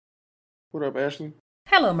What up, Ashley?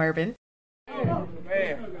 Hello, Mervin.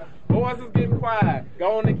 Man, boys is getting quiet.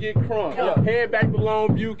 Going to get crunk. Head back to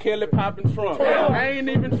Longview, Kelly popping trunk. I ain't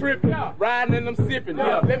even tripping. Riding and I'm sipping.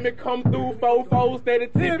 Let me come through, 4-4, steady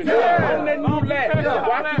tipping. On that new lap,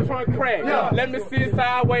 watch the trunk crack. Let me sit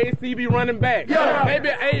sideways, CB running back. Maybe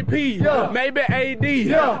AP, maybe AD.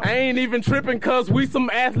 I ain't even tripping cause we some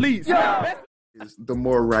athletes. The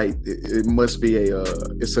more right, it must be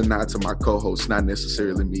it's a nod to my co-host, not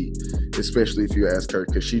necessarily me, especially if you ask her,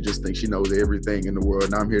 because she just thinks she knows everything in the world,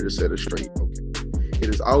 and I'm here to set her straight. Okay, it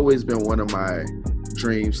has always been one of my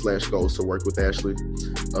dreams/goals to work with Ashley,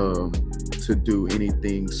 to do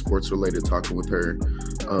anything sports related, talking with her,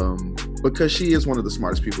 because she is one of the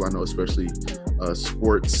smartest people I know, especially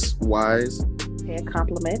sports wise. A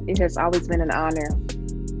compliment. It has always been an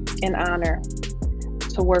honor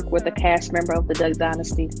to work with a cast member of the Duck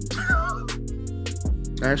Dynasty.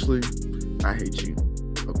 Ashley, I hate you.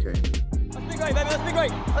 Okay. Let's be great, baby. Let's be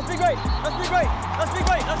great. Let's be great. Let's be great. Let's be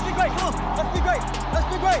great. Let's be great. Come on. Let's be great.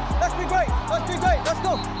 Let's be great. Let's be great. Let's be great. Let's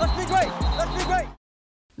go. Let's be great. Let's be great.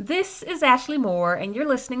 This is Ashley Moore, and you're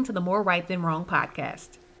listening to the More Right Than Wrong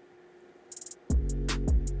podcast.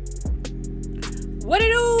 What it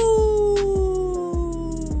do?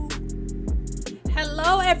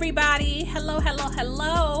 Hello, everybody. Hello.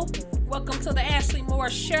 Welcome to the Ashley Moore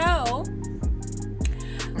Show.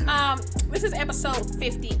 This is episode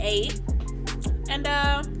 58. And,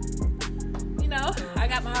 I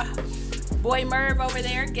got my boy Merv over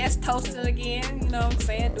there, guest hosting again. You know what I'm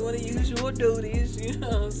saying? Doing the usual duties. You know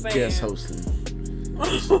what I'm saying? Guest hosting.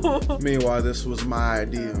 Meanwhile, this was my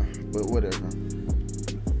idea, but whatever.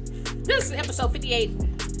 This is episode 58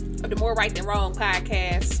 of the More Right Than Wrong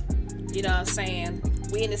podcast. You know what I'm saying?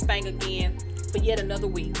 We in this thing again for yet another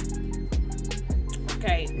week.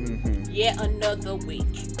 Okay. Mm-hmm. Yet another week.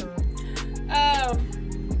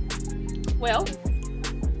 Well,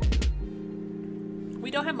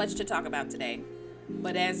 we don't have much to talk about today.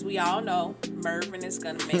 But as we all know, Mervin is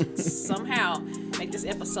going to somehow make this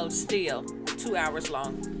episode still 2 hours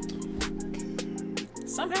long.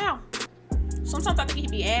 Somehow. Sometimes I think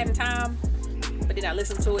he'd be adding time, but then I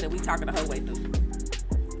listen to it and we talking the whole way through.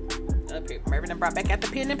 Up here, Mervin done brought back out the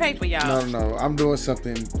pen and paper, y'all. No, I'm doing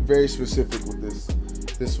something very specific with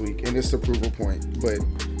this week, and it's the approval point, but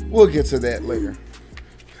we'll get to that later.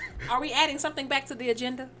 Are we adding something back to the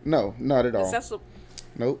agenda? No, not at all.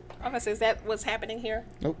 Nope. Okay, so is that what's happening here?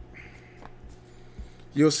 Nope.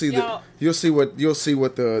 You'll see what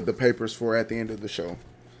the paper's for at the end of the show.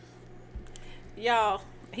 Y'all,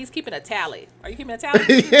 he's keeping a tally. Are you keeping a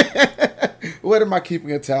tally? What am I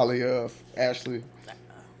keeping a tally of, Ashley?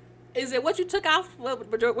 Is it what you took off?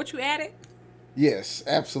 What you added? Yes,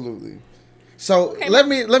 absolutely. So okay, let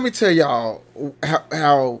me tell y'all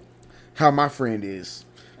how my friend is,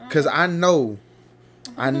 because I know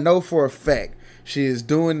for a fact she is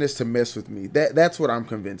doing this to mess with me. That's what I'm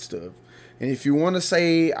convinced of. And if you want to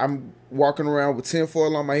say I'm walking around with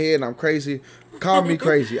tinfoil on my head and I'm crazy, call me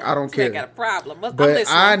crazy. I don't care. I got a problem. But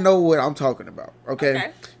I know what I'm talking about.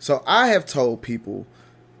 Okay? So I have told people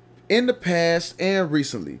in the past and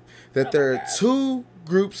recently that there are two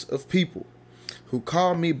groups of people who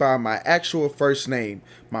call me by my actual first name.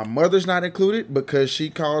 My mother's not included because she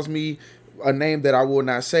calls me a name that I will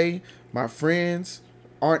not say. My friends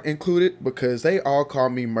aren't included because they all call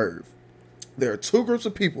me Merv. There are two groups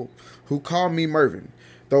of people who call me Mervin.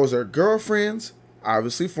 Those are girlfriends,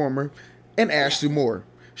 obviously former, and Ashley Moore.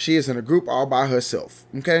 She is in a group all by herself.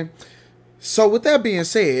 Okay? So with that being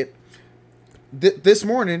said, this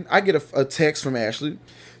morning I get a text from Ashley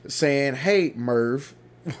saying, "Hey Merv,"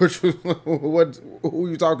 which was who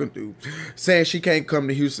you talking to? Saying she can't come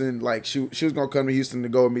to Houston. Like she was gonna come to Houston to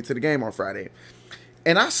go with me to the game on Friday.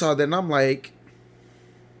 And I saw that and I'm like,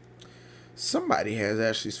 somebody has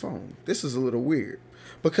Ashley's phone. This is a little weird.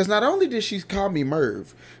 Because not only did she call me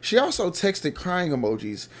Merv, she also texted crying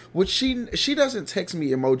emojis, which she doesn't text me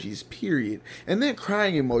emojis, period. And then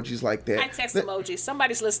crying emojis like that. I text emojis.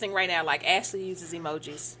 Somebody's listening right now like Ashley uses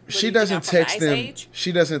emojis. She doesn't text them.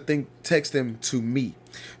 She doesn't text them to me.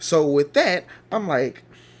 So with that, I'm like,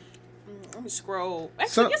 let me scroll.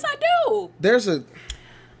 Actually, yes I do. There's a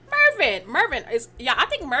Mervin is, I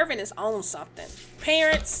think Mervin is on something.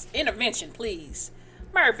 Parents, intervention, please.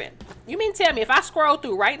 Mervin, you mean tell me if I scroll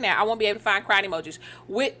through right now, I won't be able to find crying emojis?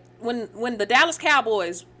 When the Dallas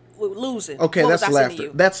Cowboys were losing, okay, that's laughter.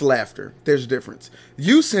 That's laughter. There's a difference.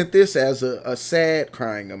 You sent this as a sad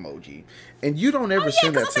crying emoji, and you don't ever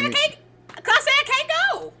send that to me. Because I said I can't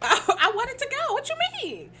go. I wanted to go. What you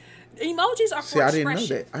mean? Emojis are for expression. I didn't know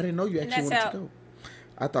that. I didn't know you actually wanted to go.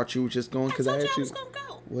 I thought you were just going because I asked you. I was gonna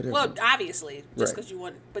go. whatever. Well, obviously, just Right. because you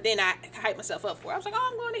want. But then I hyped myself up for it. I was like, oh,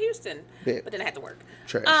 I'm going to Houston. Yeah. But then I had to work.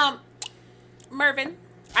 Trash. Mervin,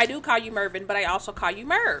 I do call you Mervin, but I also call you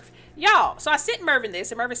Merv. Y'all, so I sent Mervin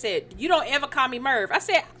this, and Mervin said, you don't ever call me Merv. I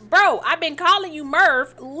said, bro, I've been calling you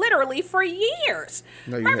Merv literally for years.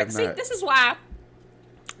 No, you Mervin, have see, not. this is why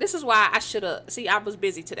I should have, see, I was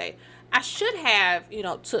busy today. I should have,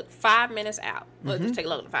 took 5 minutes out. Well, just take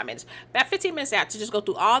longer than 5 minutes. About 15 minutes out to just go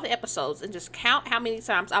through all the episodes and just count how many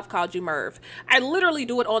times I've called you Merv. I literally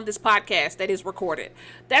do it on this podcast that is recorded.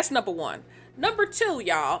 That's number one. Number two,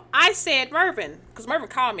 y'all, I said Mervin, because Mervin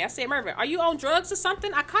called me. I said, Mervin, are you on drugs or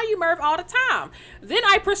something? I call you Merv all the time. Then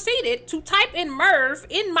I proceeded to type in Merv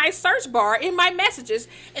in my search bar, in my messages,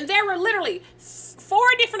 and there were literally 4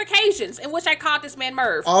 different occasions in which I called this man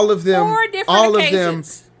Merv. All of them, 4 different all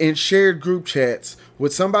occasions. of them in shared group chats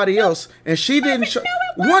with somebody else, and she didn't show.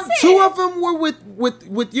 no, it wasn't. 2 of them were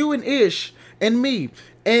with you and Ish and me,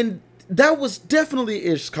 and that was definitely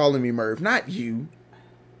Ish calling me Merv, not you.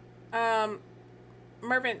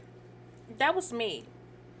 Mervin, that was me.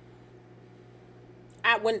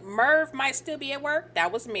 When Merv might still be at work,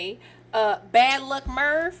 that was me. Bad luck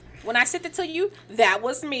Merv, when I sent it to you, that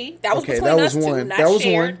was me. That was between us two, not that was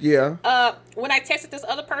shared. one. Yeah. When I texted this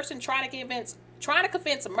other person trying to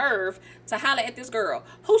convince Merv to holler at this girl,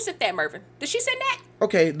 who sent that, Mervin? Did she send that?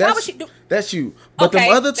 Okay, Why would she do? that's you. But Okay,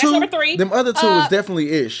 them other that's two, number 3. is definitely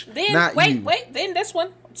Ish, Then not you. wait. Then this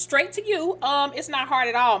one straight to you. It's not hard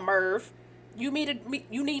at all, Merv. You need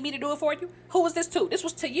me to do it for you? Who was this to? This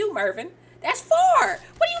was to you, Mervin. That's 4. What are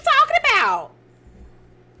you talking about?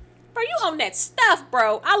 Bro, you on that stuff,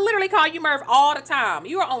 bro. I literally call you Merv all the time.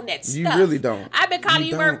 You are on that stuff. You really don't. I've been calling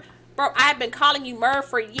you Merv. don't. Bro, I've been calling you Merv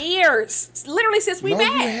for years. Literally since we No,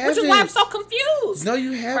 you met. Which is why I'm haven't. so confused. No,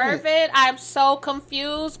 you haven't. Mervin, I'm so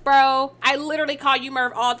confused, bro. I literally call you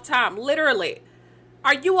Merv all the time. Literally.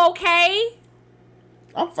 Are you okay?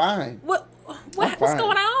 I'm fine. What's fine.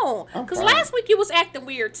 going on? I'm Because fine. last week you was acting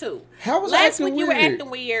weird too. How was I last acting week you were weird? acting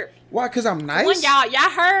weird. Why? Because I'm nice. When y'all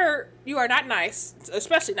heard you are not nice,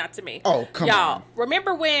 especially not to me. Oh, come y'all, on.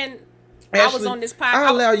 Remember when I was Ashley, on this I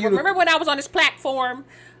allow you to- remember when I was on this platform?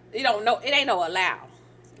 You don't know, it ain't no allow.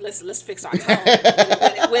 Let's fix our tone.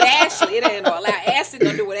 with Ashley, it ain't no allow. Ashley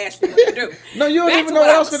gonna do what Ashley gonna do. No, you don't Back even to know what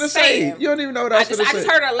I I was gonna say. saying. You don't even know what I was gonna I say. just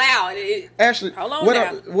heard allow. Ashley, hold on what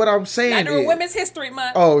now. what I'm saying Not during is, Women's History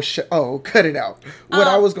Month. oh, cut it out. What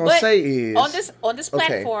I was gonna But say is on this okay.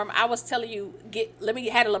 platform, I was telling you, let me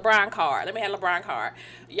have a LeBron card.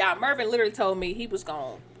 Y'all, Mervin literally told me he was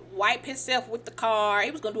gonna wipe himself with the car. He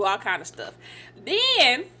was gonna do all kind of stuff.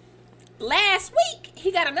 Then last week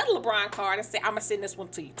he got another LeBron card and said, I'm gonna send this one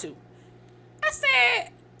to you too.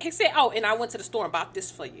 He said, oh, and I went to the store and bought this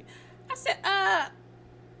for you. I said,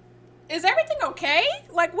 is everything okay?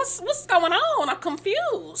 Like, what's going on? I'm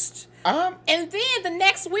confused. And then the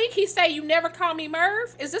next week he said, you never call me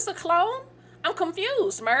Merv? Is this a clone? I'm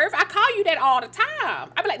confused, Merv. I call you that all the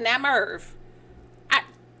time. I be like, nah, Merv.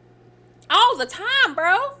 All the time,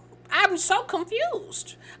 bro. I'm so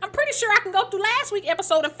confused. I'm pretty sure I can go through last week's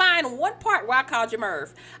episode and find one part where I called you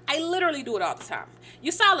Merv. I literally do it all the time.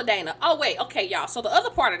 You saw LaDana. Oh, wait. Okay, y'all. So the other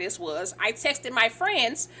part of this was I texted my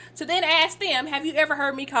friends to then ask them, have you ever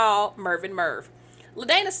heard me call Mervin Merv?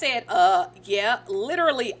 LaDana said, yeah,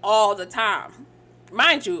 literally all the time.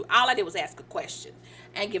 Mind you, all I did was ask a question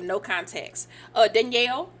and give no context.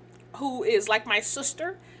 Danielle, who is like my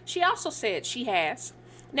sister, she also said she has.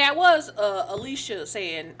 Now, it was Alicia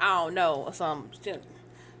saying, I don't know, or something.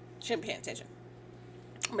 She didn't pay attention.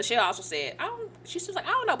 Michelle also said, she's just like,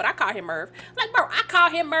 I don't know, but I call him Merv. I'm like, bro, I call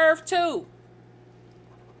him Merv too.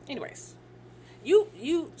 Anyways,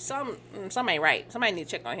 some ain't right. Somebody need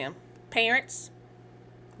to check on him. Parents,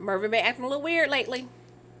 Mervin been acting a little weird lately.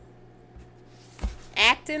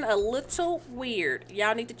 Acting a little weird.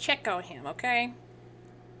 Y'all need to check on him, okay?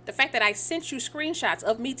 The fact that I sent you screenshots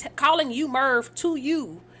of me calling you Merv to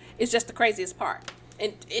you is just the craziest part.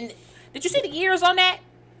 And did you see the years on that?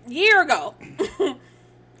 Year ago.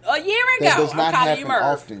 A year ago, That does not I'm calling happen you Merv.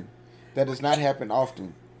 often. That does not happen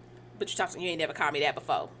often. But you ain't never called me that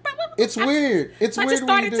before. It's weird. It's I weird just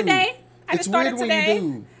when you started do. today. I It's just started weird when today. you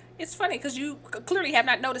do. It's funny because you clearly have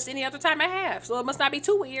not noticed any other time I have, so it must not be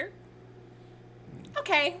too weird.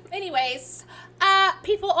 Okay. Anyways,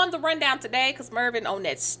 people on the rundown today because Mervin on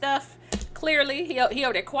that stuff. Clearly, he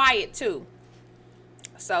over there quiet too.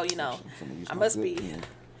 So I must be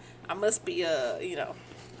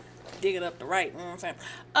digging up the right. You know what I'm saying?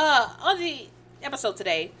 On the episode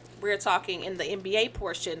today, we're talking in the NBA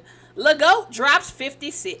portion. LeGoat drops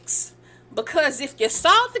 56. Because if you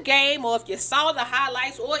saw the game, or if you saw the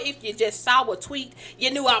highlights, or if you just saw a tweet, you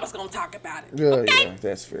knew I was going to talk about it. Okay? Yeah,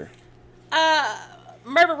 that's fair.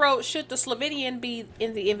 Mervin wrote, should the Slovenian be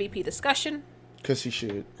in the MVP discussion? Because he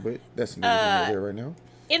should, but that's neither there right now.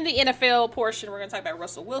 In the NFL portion, we're going to talk about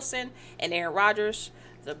Russell Wilson and Aaron Rodgers.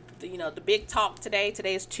 The big talk today.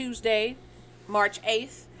 Today is Tuesday, March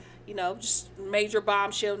 8th. Just major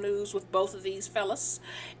bombshell news with both of these fellas.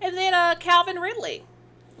 And then Calvin Ridley.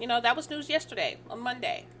 That was news yesterday on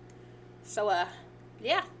Monday. So,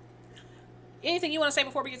 yeah. Anything you want to say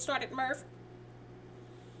before we get started, Merv?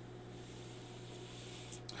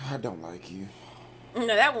 I don't like you. No,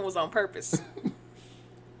 that one was on purpose.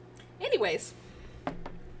 Anyways.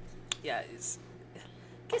 Yeah,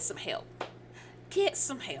 get some help. Get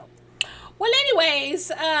some help. Well, anyways,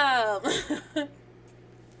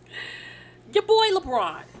 your boy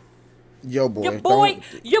LeBron. Your boy.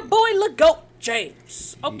 Your boy LeGoat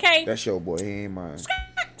James. Okay. That's your boy. He ain't mine.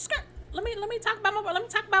 Skirt. Let me talk about my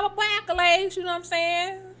boy accolades. You know what I'm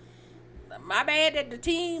saying? My bad that the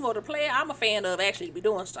team or the player I'm a fan of actually be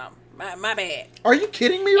doing something. My bad. Are you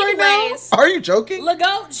kidding me right now? Are you joking?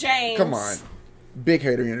 LeGoat James. Come on. Big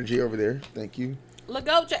hater energy over there. Thank you.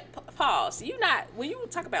 LeGoat James. Pause. When you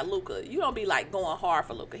talk about Luka, you don't be like going hard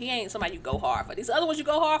for Luka. He ain't somebody you go hard for. These other ones you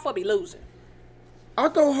go hard for be losing. I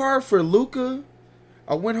go hard for Luka.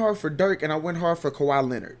 I went hard for Dirk, and I went hard for Kawhi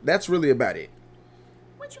Leonard. That's really about it.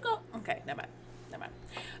 Where'd you go? Okay, never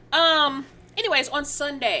mind. Anyways, on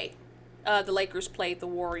Sunday, the Lakers played the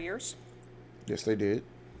Warriors. Yes, they did.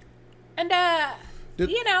 And did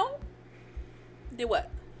what?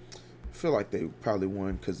 I feel like they probably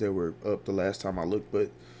won because they were up the last time I looked. But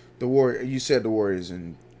you said the Warriors,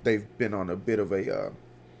 and they've been on a bit of a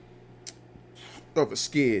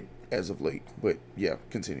skid as of late. But yeah,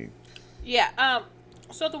 continue. Yeah.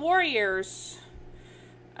 So the Warriors,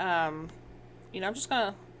 I'm just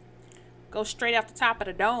gonna go straight off the top of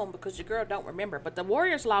the dome because your girl don't remember. But the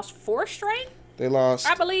Warriors lost 4 straight. They lost,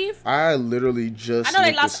 I believe. I literally just. I know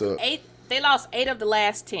they lost 8. They lost 8 of the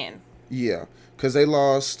last 10. Yeah, because they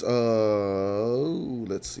lost.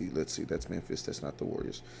 Let's see. That's Memphis. That's not the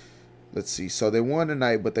Warriors. Let's see. So they won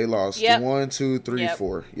tonight, but they lost 1, 2, 3,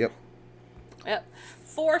 4. Yep.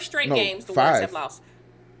 4 straight games the Warriors have lost.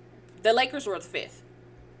 The Lakers were the 5th.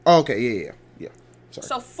 Oh, okay. Yeah. Sorry.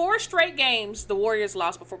 So 4 straight games the Warriors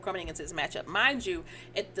lost before coming into this matchup. Mind you,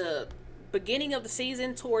 at the beginning of the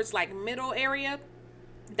season, towards like middle area,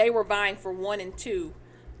 they were vying for 1 and 2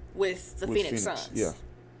 with the Phoenix Suns. Yeah.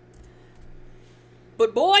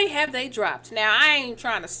 But boy, have they dropped. Now, I ain't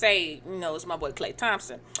trying to say, it's my boy Klay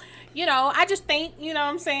Thompson. I just think, what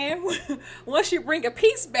I'm saying, once you bring a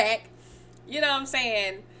piece back, what I'm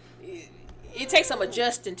saying, it takes some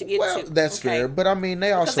adjusting to get to. Well, that's fair. But, I mean,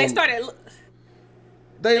 they also... They started...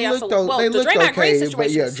 They looked okay,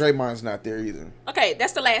 but yeah, Draymond's not there either. Okay,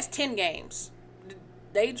 that's the last 10 games.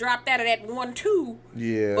 They dropped out of that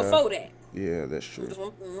 1-2 before that. Yeah, that's true. Just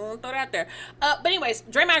want to throw that out there. But anyways,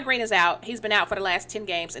 Draymond Green is out. He's been out for the last 10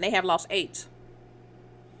 games, and they have lost 8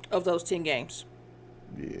 of those 10 games.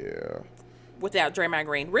 Yeah. Without Draymond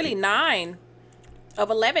Green. Really 9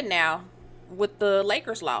 of 11 now with the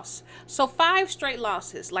Lakers loss. So 5 straight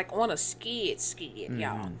losses, like on a skid,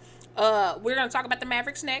 y'all. We're going to talk about the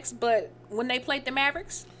Mavericks next, but when they played the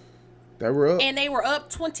Mavericks, they were up. And they were up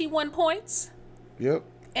 21 points. Yep.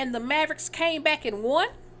 And the Mavericks came back and won.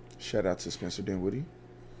 Shout out to Spencer Dinwiddie.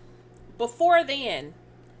 Before then,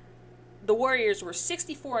 the Warriors were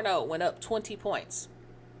 64-0, went up 20 points.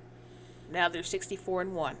 Now they're 64-1.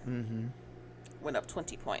 Mm-hmm. Went up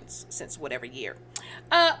 20 points since whatever year.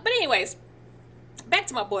 But anyways, back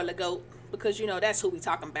to my boy LeGoat, because that's who we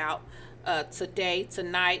talking about today,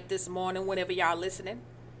 tonight, this morning, whenever y'all listening.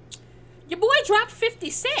 Your boy dropped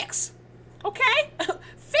 56. Okay?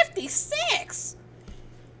 56.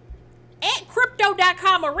 At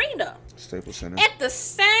Crypto.com Arena. Staples Center. At the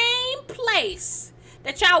same place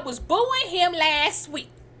that y'all was booing him last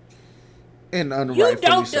week. And you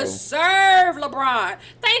don't deserve LeBron.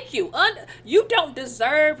 Thank you. You don't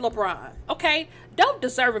deserve LeBron. Okay? Don't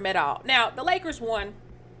deserve him at all. Now, the Lakers won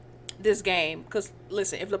this game because,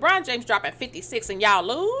 listen, if LeBron James dropping 56 and y'all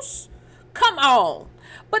lose, come on.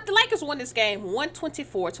 But the Lakers won this game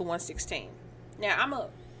 124-116.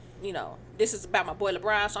 Now, this is about my boy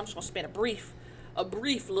LeBron, so I'm just going to spend a brief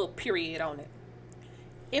little period on it.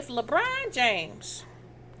 If LeBron James,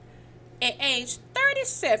 at age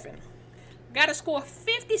 37, got to score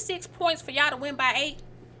 56 points for y'all to win by 8.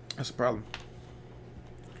 That's a problem.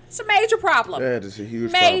 It's a major problem. That is a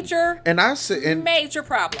huge problem. Major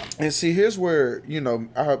problem. And see, here's where,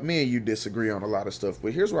 me and you disagree on a lot of stuff,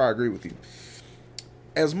 but here's where I agree with you.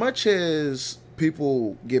 as much as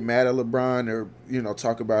people get mad at LeBron or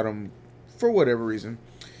talk about him for whatever reason,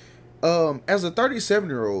 as a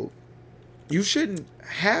 37-year-old, you shouldn't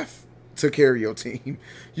have to carry your team.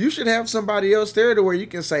 You should have somebody else there to where you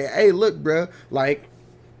can say, "Hey, look, bro. Like,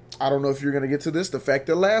 I don't know if you're gonna get to this. The fact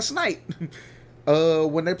that last night,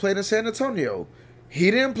 when they played in San Antonio,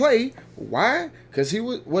 he didn't play. Why? Because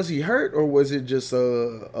was he hurt or was it just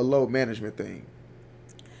a load management thing?"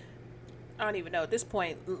 I don't even know. At this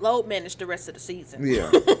point, load manage the rest of the season.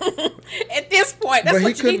 Yeah. At this point, that's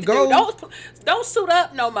what you need to do. Don't suit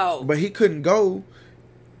up no more. But he couldn't go.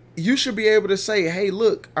 You should be able to say, "Hey,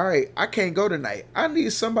 look, all right, I can't go tonight. I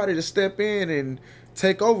need somebody to step in and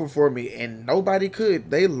take over for me." And nobody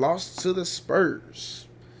could. They lost to the Spurs,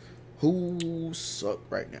 who suck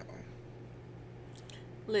right now.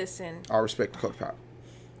 Listen. I respect Coach Pop.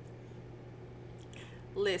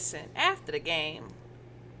 Listen, after the game,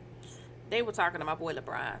 they were talking to my boy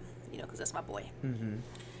LeBron, because that's my boy. Mm-hmm.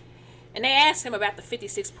 And they asked him about the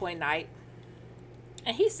 56-point night.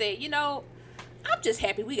 And he said, I'm just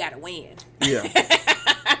happy we got to win. Yeah.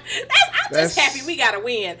 I'm just happy we got to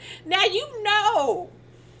win. Now,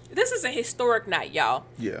 this is a historic night, y'all.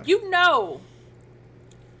 Yeah. You know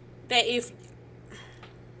that if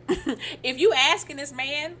you asking this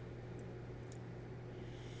man,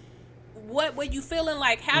 what were you feeling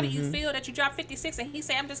like? How do you feel that you dropped 56 and he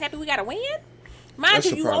said, "I'm just happy we got to win"? Mind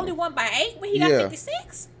you, only won by 8 when he got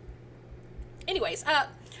 56. Anyways,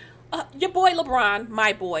 your boy LeBron,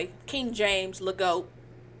 my boy, King James, LeGoat,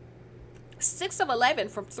 6 of 11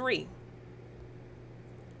 from 3.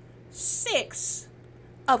 6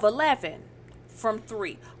 of 11 from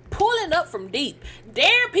 3. Pulling up from deep.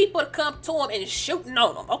 Daring people to come to him and shooting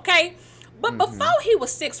on him, okay? But before he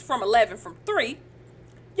was 6 from 11 from 3,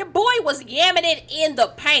 your boy was yamming it in the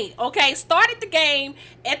paint, okay? Started the game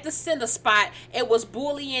at the center spot and was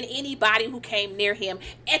bullying anybody who came near him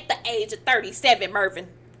at the age of 37, Mervin.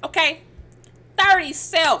 Okay?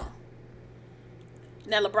 37.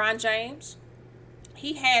 Now, LeBron James,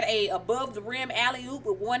 he had a above-the-rim alley-oop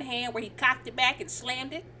with one hand where he cocked it back and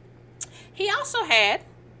slammed it. He also had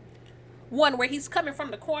one where he's coming from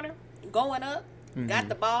the corner, going up, got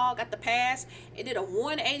the ball, got the pass, and did a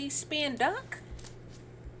 180 spin dunk.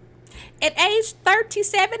 At age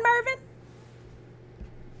 37, Mervin,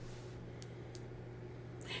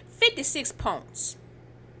 56 points.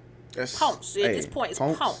 That's, Punts. At this point, it's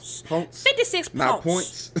punts. 56 not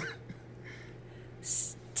punts.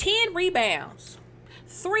 10 rebounds.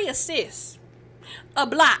 3 assists. A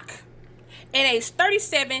block. At age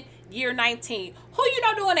 37, year 19. Who you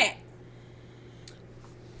know doing that?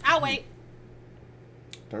 I'll wait.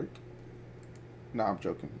 Dirk? Nah, I'm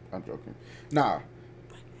joking. Nah.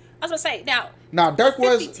 I was going to say, now, Dirk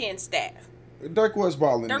 50-10 stat. Dirk was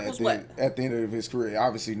balling Dirk was at the end of his career.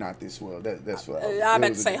 Obviously not this well. That's what I'm about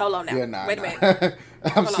to say. Hold on now. Yeah, nah, Wait a minute.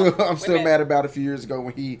 I'm still mad about a few years ago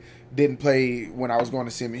when he didn't play when I was going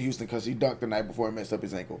to see him in Houston because he dunked the night before he messed up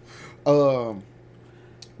his ankle. When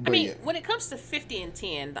it comes to 50 and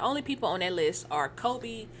 10, the only people on that list are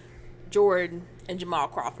Kobe, Jordan, and Jamal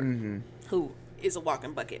Crawford, who is a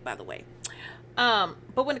walking bucket, by the way.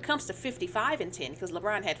 But when it comes to 55 and 10, because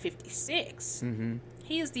LeBron had 56,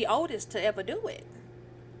 he is the oldest to ever do it.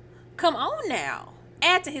 Come on now.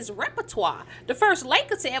 Add to his repertoire. The first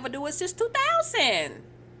Laker to ever do it since 2000.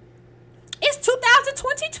 It's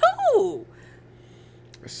 2022.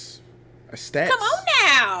 It's stats. Come on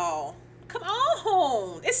now. Come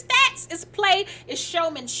on. It's stats. It's play. It's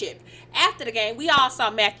showmanship. After the game, we all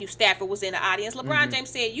saw Matthew Stafford was in the audience. LeBron James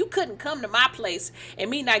said, "You couldn't come to my place and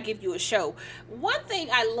me not give you a show." One thing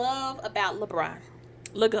I love about LeBron,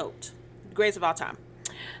 LeGoat, greatest of all time.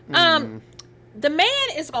 The man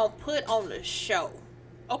is going to put on the show.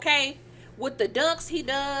 Okay? With the dunks he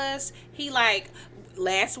does, he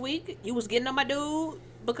last week, you was getting on my dude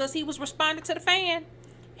because he was responding to the fan.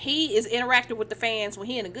 He is interacting with the fans when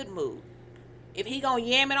he in a good mood. If he gonna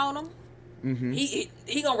yam it on them, he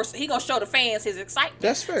gonna show the fans his excitement.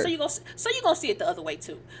 That's fair. So you gonna see it the other way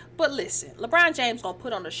too. But listen, LeBron James gonna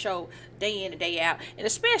put on the show day in and day out, and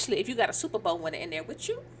especially if you got a Super Bowl winner in there with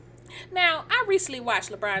you. Now, I recently watched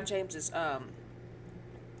LeBron James's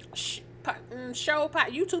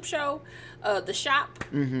YouTube show, The Shop.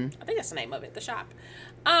 I think that's the name of it, The Shop.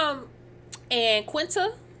 And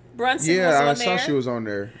Quinta Brunson was on there. I saw she was on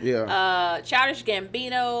there. Yeah. Childish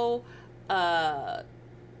Gambino. I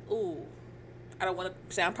don't want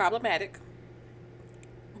to sound problematic,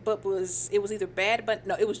 but it was either bad, but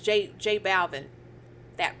no, it was J Balvin.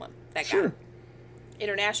 That guy.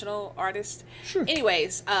 International artist. Sure.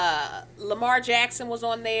 Anyways, Lamar Jackson was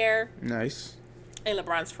on there. Nice. And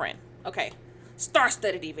LeBron's friend. Okay.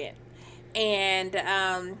 star-studded event.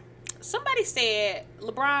 And somebody said,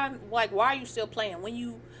 LeBron, like, why are you still playing? When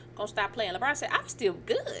you gonna stop playing? LeBron said, I'm still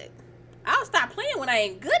good. I'll stop playing when I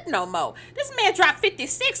ain't good no more. This man dropped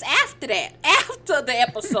 56 after that, after the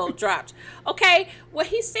episode dropped. Okay, what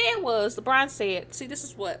he said was, LeBron said, see, this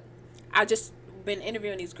is what I just been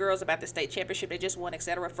interviewing these girls about the state championship they just won,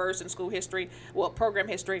 etc. First in school history, well, program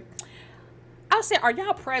history. I was saying, are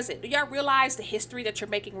y'all present? Do y'all realize the history that you're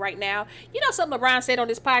making right now? You know something LeBron said on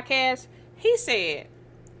this podcast? He said,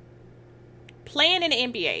 playing in the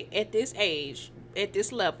NBA at this age, at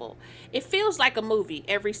this level, it feels like a movie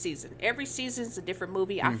every season. Every season's a different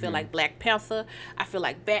movie. I feel like Black Panther. I feel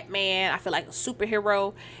like Batman. I feel like a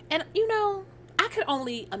superhero. And, you know, I could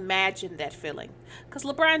only imagine that feeling. Because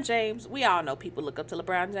LeBron James, we all know people look up to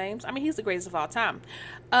LeBron James. I mean, he's the greatest of all time.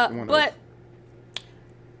 But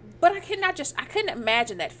I couldn't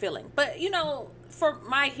imagine that feeling. But, you know, for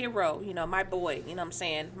my hero, you know, my boy, you know what I'm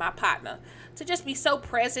saying, my partner, to just be so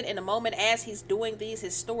present in the moment as he's doing these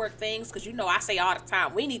historic things, because, you know, I say all the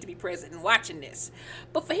time, we need to be present and watching this.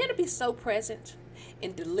 But for him to be so present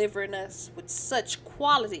in delivering us with such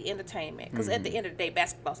quality entertainment, because at the end of the day,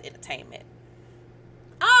 basketball's entertainment.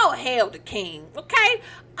 All hail the king, okay?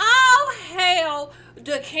 All hail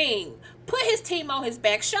the king. Put his team on his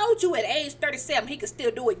back. Showed you at age 37 he could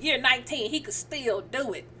still do it. Year 19 he could still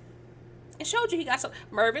do it. And showed you he got some.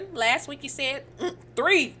 Mervin, last week he said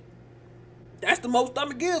 3. That's the most I'm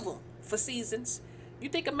going to give him for seasons. You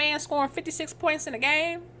think a man scoring 56 points in a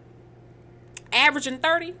game, averaging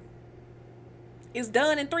 30, is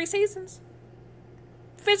done in 3 seasons?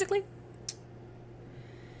 Physically?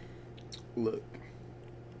 Look.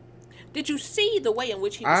 Did you see the way in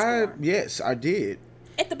which he was scoring? Yes, I did.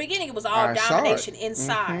 At the beginning, it was all domination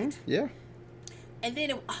inside. Yeah. And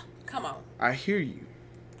then, come on. I hear you.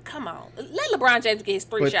 Come on. Let LeBron James get his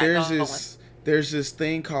 3 shots going. There's this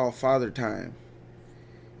thing called Father Time.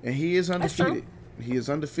 And he is undefeated. He is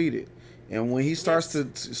undefeated. And when he starts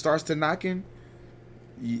to knocking,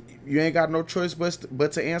 you ain't got no choice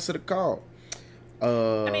but to answer the call.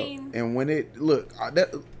 And when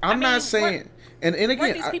I'm not saying... And again,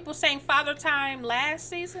 were these people saying Father Time last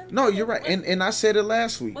season? No, you're right. And I said it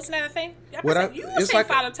last week. Wasn't that a thing? You were saying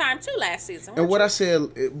Father Time too last season. And what I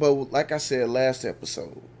said, but like I said last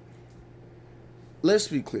episode, let's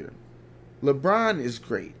be clear. LeBron is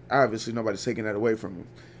great. Obviously, nobody's taking that away from him.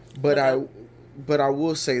 But I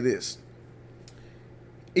will say this.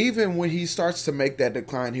 Even when he starts to make that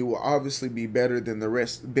decline, he will obviously be better than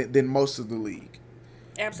than most of the league.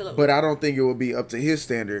 Absolutely. But I don't think it will be up to his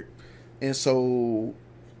standard. And so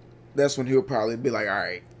that's when he'll probably be like, all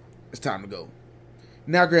right, it's time to go.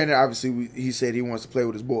 Now, granted, obviously, he said he wants to play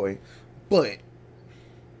with his boy. But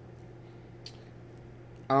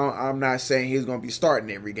I'm not saying he's going to be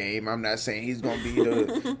starting every game. I'm not saying he's going to be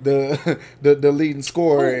the leading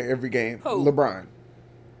scorer every game. Who? LeBron.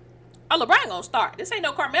 Oh, LeBron going to start. This ain't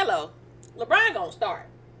no Carmelo. LeBron going to start.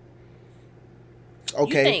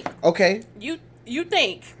 Okay. You think? Okay. You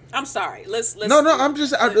think? I'm sorry. Let's. No.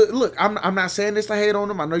 Look. I'm not saying this to hate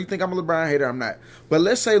on him. I know you think I'm a LeBron hater. I'm not. But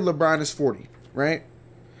let's say LeBron is 40, right?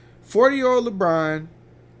 40-year-old LeBron.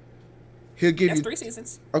 He'll give you 3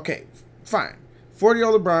 seasons. Okay, fine.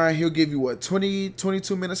 40-year-old LeBron. He'll give you what, 20,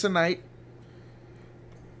 22 minutes a night.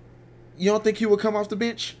 You don't think he would come off the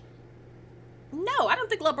bench? No, I don't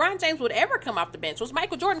think LeBron James would ever come off the bench. Was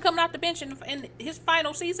Michael Jordan coming off the bench in his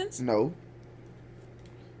final seasons? No.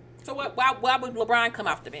 So why would LeBron come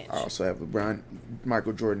off the bench? I also have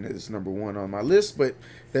Michael Jordan as number 1 on my list, but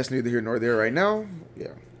that's neither here nor there right now. Yeah.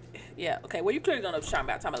 Yeah. Okay. Well, you clearly don't know what you're talking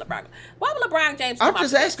about LeBron. Why would LeBron James come off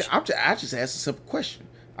the bench? I just asked a simple question.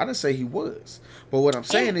 I didn't say he was, but what I'm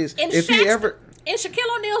saying is, in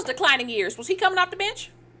Shaquille O'Neal's declining years, was he coming off the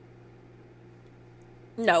bench?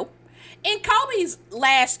 No. In Kobe's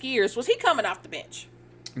last years, was he coming off the bench?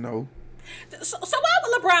 No. So why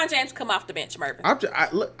would LeBron James come off the bench, Mervin?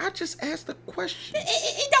 I just asked the question.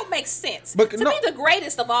 It don't make sense. But to be the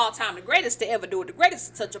greatest of all time, the greatest to ever do it, the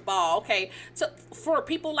greatest to touch a ball, okay, for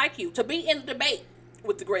people like you, to be in the debate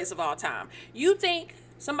with the greatest of all time, you think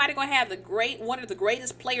somebody going to have one of the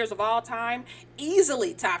greatest players of all time,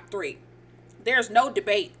 easily top 3. There's no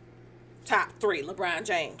debate top 3, LeBron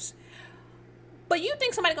James. But you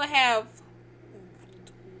think somebody going to have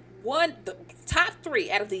the top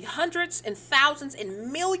 3 out of the hundreds and thousands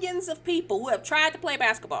and millions of people who have tried to play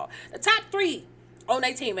basketball. The top 3 on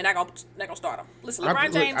their team, and not gonna start them. Listen,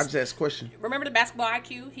 LeBron James. I just asked a question. Remember the basketball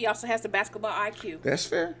IQ? He also has the basketball IQ. That's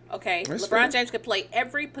fair. Okay, That's LeBron fair. James could play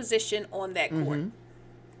every position on that court.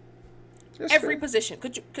 That's every fair. position.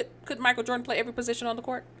 Could Michael Jordan play every position on the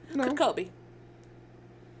court? No. Could Kobe?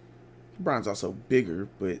 LeBron's also bigger,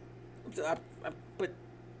 but But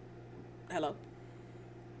hello,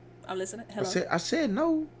 I'm listening. Hello. I said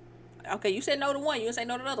no. Okay, you said no to one. You didn't say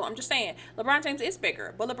no to the other. I'm just saying LeBron James is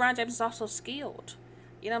bigger, but LeBron James is also skilled.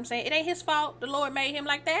 You know what I'm saying? It ain't his fault the Lord made him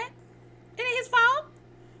like that. It ain't his fault.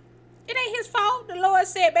 It ain't his fault. The Lord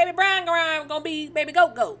said, "Baby Brian gonna be baby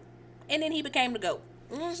goat," and then he became the goat.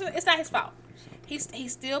 It's not his fault.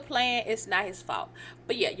 He's still playing. It's not his fault.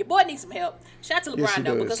 But yeah, your boy needs some help. Shout out to LeBron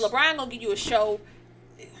though, because LeBron gonna give you a show.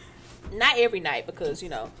 Not every night, because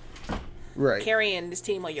right, carrying this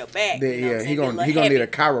team on your back. He gonna need a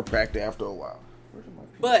chiropractor after a while.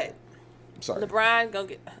 But sorry, LeBron gonna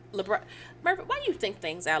get LeBron. Murphy, why do you think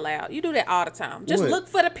things out loud? You do that all the time. Just look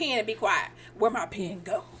for the pen and be quiet. Where my pen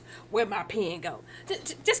go? Where my pen go?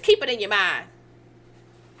 Just keep it in your mind.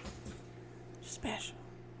 Special.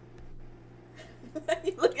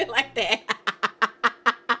 You looking like that?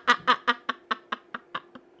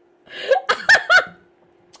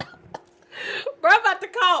 Bro, I'm about to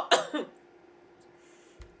call.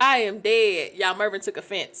 I am dead. Y'all, Mervin took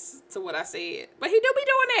offense to what I said. But he do be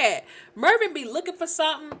doing that. Mervin be looking for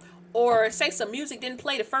something, or say some music didn't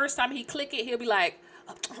play the first time he click it. He'll be like,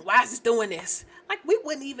 why is this doing this? Like, we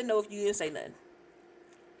wouldn't even know if you didn't say nothing.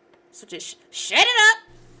 So just shut it up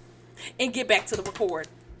and get back to the record.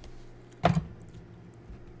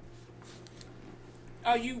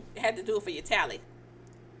 Oh, you had to do it for your tally.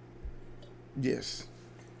 Yes.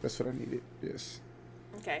 That's what I needed. Yes.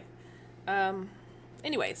 Okay.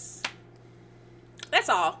 Anyways. That's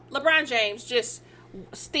all. LeBron James just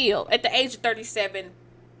still, at the age of 37,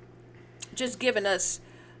 just giving us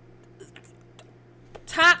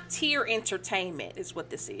top-tier entertainment is what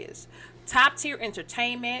this is. Top-tier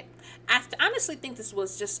entertainment. I honestly think this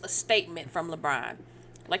was just a statement from LeBron.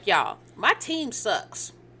 Like, y'all, my team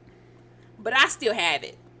sucks, but I still have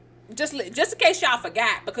it. Just in case y'all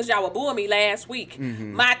forgot, because y'all were booing me last week.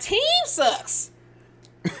 Mm-hmm. My team sucks,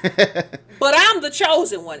 but I'm the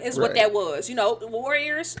chosen one, is what that was. The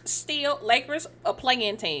Warriors, still, Lakers, a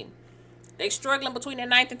play-in team. They struggling between their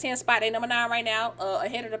 9th and 10th spot. They number 9 right now,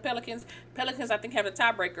 ahead of the Pelicans. Pelicans, I think, have a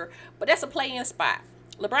tiebreaker, but that's a play-in spot.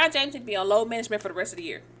 LeBron James can be on low management for the rest of the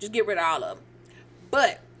year. Just get rid of all of them.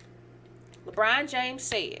 But LeBron James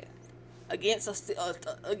said,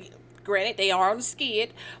 granted, they are on the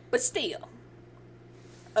skid, but still,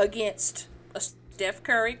 against a Steph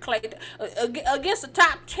Curry, Klay, against a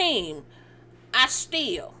top team, I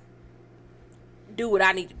still do what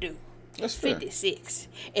I need to do. That's fair. 56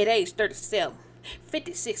 at age 37,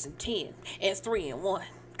 56-10, and 3-1.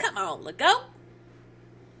 Come on, let go.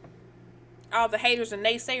 All the haters and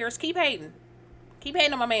naysayers, keep hating. Keep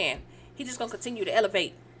hating on my man. He's just gonna continue to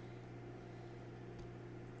elevate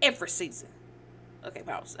every season. Okay,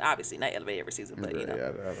 obviously not elevate every season, but I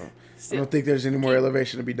don't think there's any more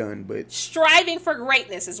elevation to be done. But striving for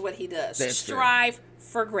greatness is what he does. Strive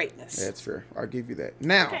for greatness. That's fair. I'll give you that.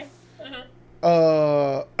 Now, okay.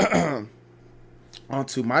 On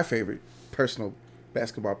to my favorite personal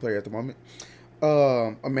basketball player at the moment.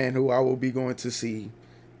 A man who I will be going to see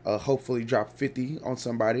hopefully drop 50 on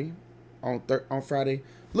somebody on Friday.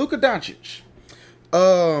 Luka Doncic.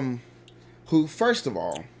 Who, first of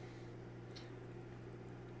all,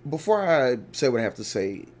 before I say what I have to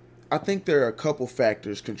say, I think there are a couple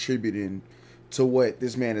factors contributing to what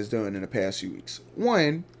this man has done in the past few weeks.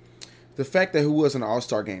 One, the fact that he was an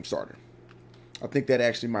All-Star game starter. I think that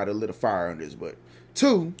actually might have lit a fire under his butt.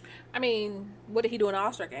 Two, I mean, what did he do in an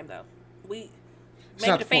All-Star game, though? Maybe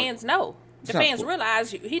the fans know. The fans realize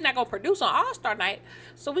he's not going to produce on All-Star night,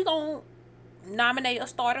 so we're going to nominate a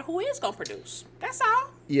starter who is going to produce. That's all.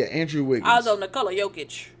 Yeah, Andrew Wiggins. Although Nikola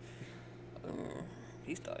Jokic,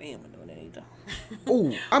 he started him doing that either.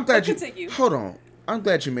 Oh, I'm glad you... Continue. Hold on. I'm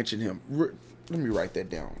glad you mentioned him. Let me write that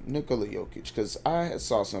down. Nikola Jokic, because I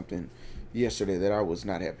saw something yesterday that I was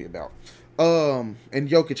not happy about. And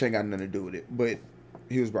Jokic ain't got nothing to do with it, but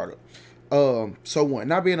he was brought up. So one,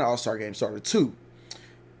 not being an All-Star game starter. Two,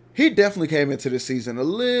 he definitely came into this season a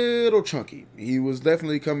little chunky. He was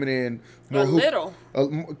definitely coming in more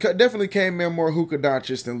definitely came in more Luka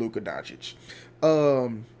Doncic than Luka Doncic.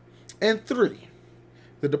 And three,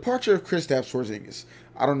 the departure of Kristaps Porzingis.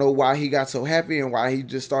 I don't know why he got so happy and why he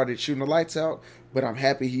just started shooting the lights out, but I'm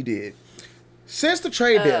happy he did. Since the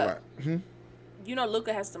trade deadline, you know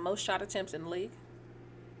Luka has the most shot attempts in the league.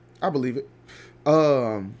 I believe it.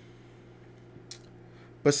 But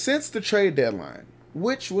since the trade deadline,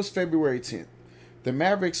 which was February 10th, the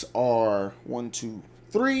Mavericks are 1, 2,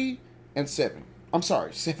 3, and 7. I'm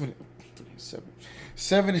sorry, 7.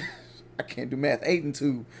 7. I can't do math. 8 and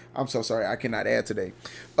 2. I'm so sorry. I cannot add today.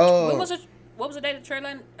 What was the date of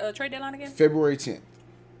trade deadline again? February 10th.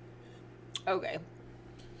 Okay.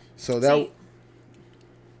 So that See,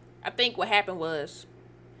 I think what happened was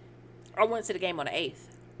I went to the game on the 8th.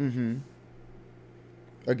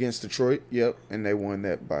 against Detroit, yep, and they won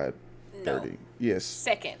that by 30. No. Yes.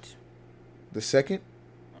 Second. The second?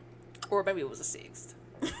 Or maybe it was the 6th.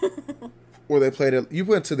 Or they played it. You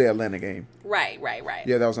went to the Atlanta game. Right.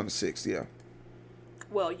 Yeah, that was on the 6th, yeah.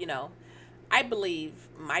 Well, I believe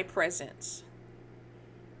my presence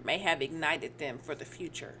may have ignited them for the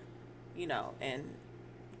future, and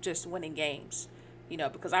just winning games,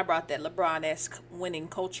 because I brought that LeBron-esque winning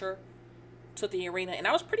culture to the arena, and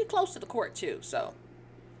I was pretty close to the court too. So,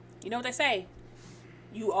 you know what they say,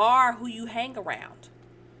 you are who you hang around.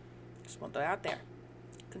 Just want to throw it out there.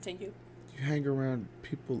 Continue. You hang around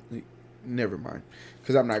people. Never mind,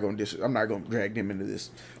 because I'm not gonna drag them into this.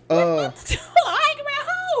 Hold on, I hang around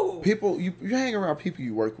who? People, you hang around people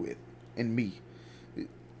you work with, and me.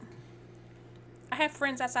 I have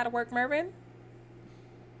friends outside of work, Mervin.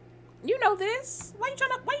 You know this. Why you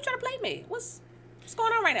trying to play me? What's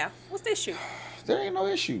going on right now? What's the issue? There ain't no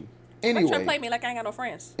issue. Why you trying to Anyway, play me like I ain't got no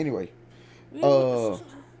friends? anyway,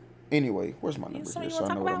 where's my number something here you so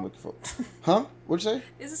I wanna know talk what I'm about? looking for? Huh? What'd you say?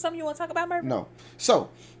 Is this something you want to talk about, Mervin? No. So,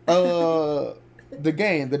 the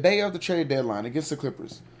day of the trade deadline against the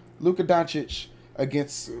Clippers, Luka Doncic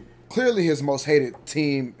against clearly his most hated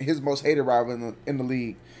team, his most hated rival in the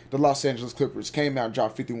league, the Los Angeles Clippers, came out and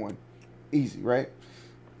dropped 51. Easy, right?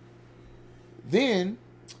 Then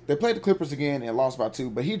they played the Clippers again and lost by 2,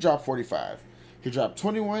 but he dropped 45. He dropped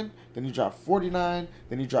 21, then he dropped 49,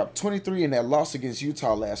 then he dropped 23 in that loss against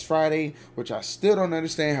Utah last Friday, which I still don't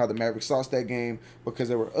understand how the Mavericks lost that game because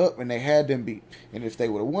they were up and they had them beat. And if they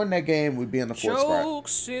would have won that game, we'd be in the 4th spot. Joke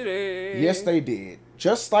City. Yes, they did.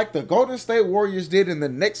 Just like the Golden State Warriors did in the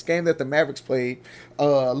next game that the Mavericks played.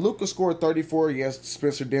 Luka scored 34. Yes,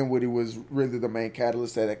 Spencer Dinwiddie was really the main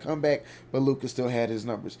catalyst of that comeback, but Luka still had his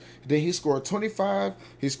numbers. Then he scored 25.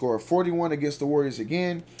 He scored 41 against the Warriors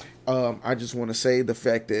again. I just want to say the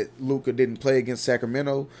fact that Luka didn't play against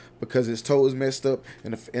Sacramento because his toe was messed up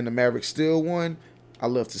and the Mavericks still won. I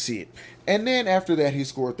love to see it. And then after that, he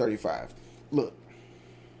scored 35. Look,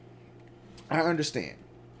 I understand.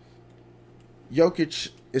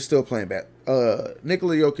 Jokic is still playing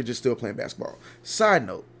Nikola Jokic is still playing basketball. Side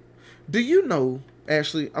note, do you know,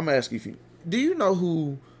 Ashley, I'm going to ask you if you, do you know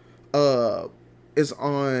who is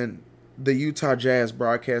on the Utah Jazz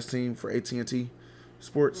broadcast team for AT&T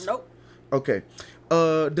Sports? Nope. Okay.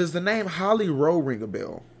 Does the name Holly Rowe ring a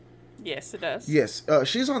bell? Yes, it does. Yes.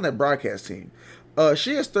 She's on that broadcast team.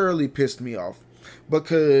 She has thoroughly pissed me off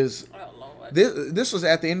because this was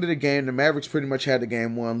at the end of the game. The Mavericks pretty much had the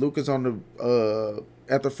game won. Luka's on the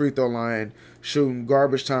at the free throw line shooting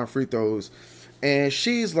garbage time free throws, and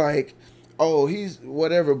she's like, "Oh, he's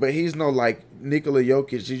whatever, but he's no like Nikola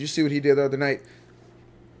Jokic." Did you see what he did the other night?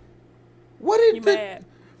 What did you mad?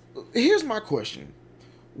 Here's my question: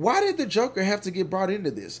 why did the Joker have to get brought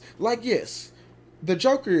into this? Like, yes, the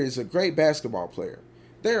Joker is a great basketball player.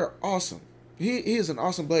 They're awesome. He is an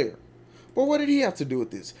awesome player. But what did he have to do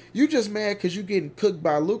with this? You just mad because you're getting cooked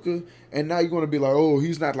by Luka, and now you're going to be like, oh,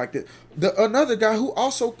 he's not like that. Another guy who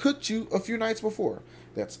also cooked you a few nights before.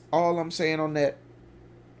 That's all I'm saying on that.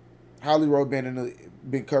 Holly Rowe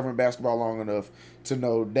been covering basketball long enough to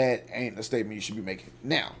know that ain't a statement you should be making.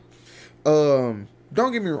 Now, don't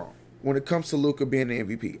get me wrong. When it comes to Luka being the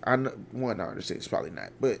MVP, I understand it's probably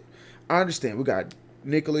not, but I understand we got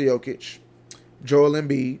Nikola Jokic, Joel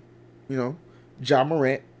Embiid, Ja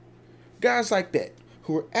Morant, guys like that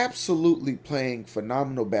who are absolutely playing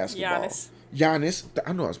phenomenal basketball. Giannis.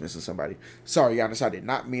 I know I was missing somebody. Sorry, Giannis. I did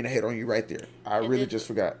not mean to hit on you right there. I really just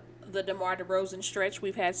forgot. The DeMar DeRozan stretch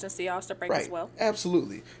we've had since the All-Star break as well.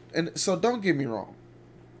 Absolutely. And so don't get me wrong.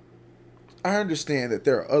 I understand that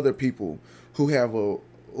there are other people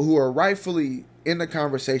who are rightfully in the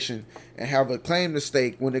conversation and have a claim to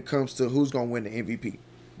stake when it comes to who's going to win the MVP.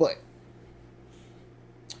 But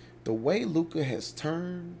the way Luka has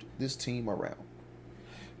turned this team around,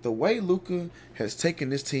 the way Luka has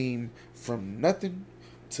taken this team from nothing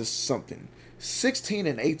to something, 16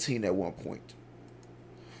 and 18 at one point,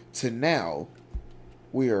 to now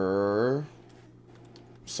we are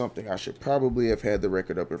something. I should probably have had the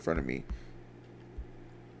record up in front of me.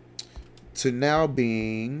 To now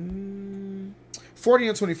being 40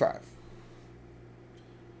 and 25.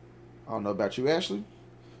 I don't know about you, Ashley.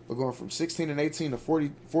 We're going from 16 and 18 to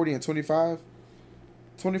 40 and 25.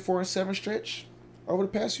 24 and 7 stretch over the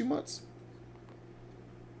past few months.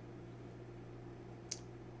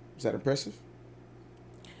 Is that impressive?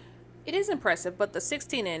 It is impressive, but the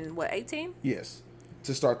 16 and 18? Yes.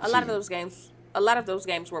 To start the a lot of those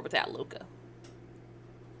games were without Luka.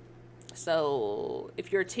 So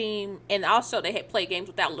if your team, and also they had played games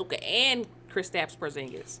without Luka and Kristaps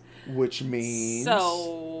Porzingis. Which means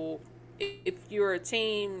So if you're a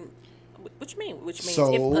team, what you mean? Which means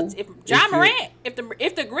So, if Ja Morant,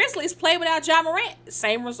 if the Grizzlies play without Ja Morant,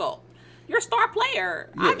 same result. You're a star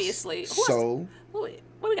player, Yes. obviously. Who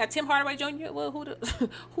we got? Tim Hardaway Jr. Well, who the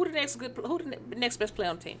next best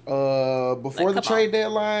player on the team? before Like, the come trade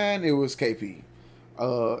deadline, it was KP.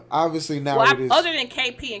 Obviously now it is Other than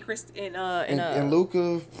KP and Chris and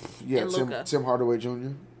Luka. Yeah, and Luka. Tim Hardaway Jr.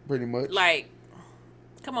 Pretty much. like,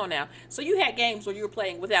 come on now. So you had games where you were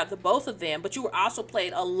playing without the both of them, but you were also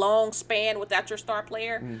playing a long span without your star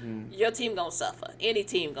player. Mm-hmm. Your team gonna suffer. Any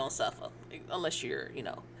team gonna suffer unless you're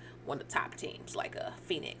one of the top teams like a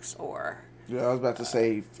Phoenix or. Yeah, I was about to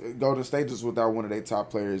say Golden State is without one of their top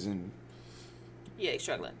players, and Yeah, he's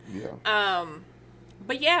struggling. yeah,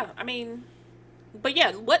 But yeah, I mean,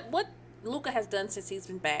 what Luka has done since he's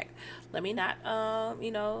been back. Let me not,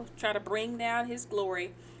 try to bring down his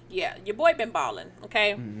glory. Yeah, your boy been balling.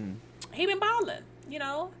 Okay, he been balling.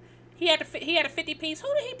 He had a 50 piece.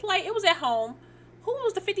 Who did he play? It was at home. Who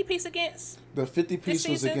was the 50 piece against? the 50 piece was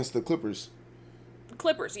season? against the Clippers.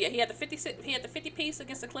 Clippers. Yeah, he had the 50 piece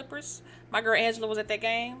against the Clippers. My girl Angela was at that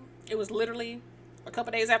game. It was literally a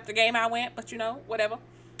couple days after the game I went, but whatever.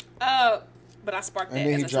 But I sparked that And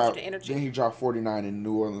then as he I dropped. switched to energy. Then he dropped 49 in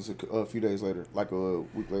New Orleans a few days later, like a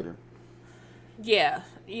week later. Yeah,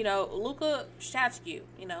 Luka, shout to you,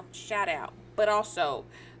 shout out. But also,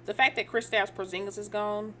 the fact that Kristaps Porzingis is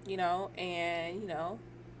gone, and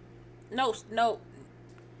no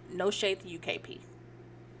shade to UKP.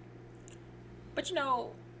 But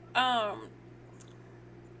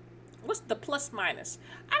what's the plus minus?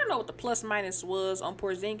 I don't know what the plus minus was on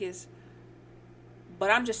Porzingis, but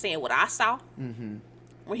I'm just saying what I saw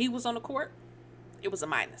when he was on the court. It was a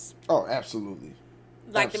minus. Oh, absolutely.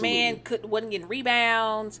 Like Absolutely. the man wasn't getting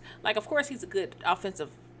rebounds. Like, of course, he's a good offensive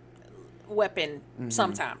weapon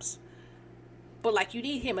sometimes, but like you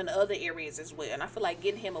need him in other areas as well. And I feel like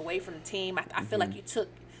getting him away from the team, I feel like you took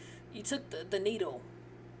the needle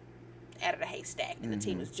out of the haystack, and the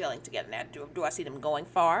team is gelling together. Now, do I see them going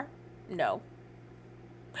far? No.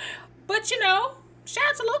 But shout out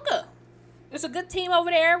to Luka. It's a good team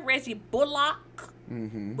over there. Reggie Bullock.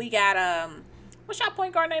 We got what's y'all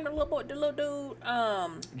point guard name? The little dude.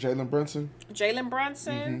 Jalen Brunson. Jalen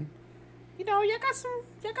Brunson. Y'all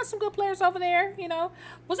got some good players over there.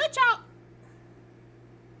 Was that y'all?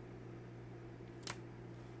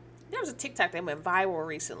 There was a TikTok that went viral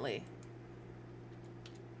recently.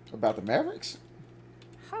 About the Mavericks?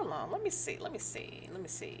 Hold on, let me see.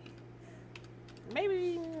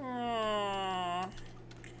 Maybe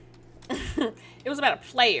it was about a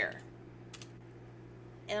player,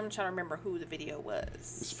 and I'm trying to remember who the video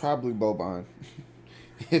was. It's probably Boban.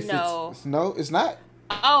 No. It's not.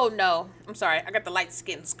 Oh no, I'm sorry. I got the light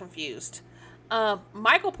skins confused.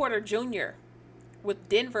 Michael Porter Jr. with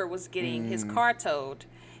Denver was getting his car towed,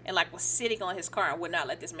 and was sitting on his car and would not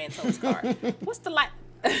let this man tow his car. What's the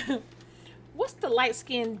light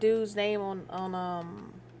skinned dude's name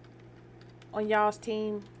on y'all's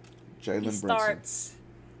team? Jalen Brunson. Starts.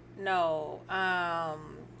 No.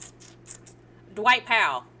 Dwight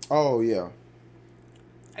Powell. Oh, yeah.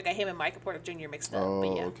 I got him and Michael Porter Jr. mixed up. Oh,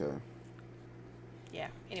 but yeah. okay. Yeah.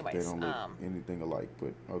 They Anyways, don't look anything alike,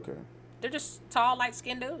 but okay. they're just tall, light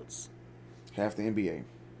skinned dudes. Half the NBA.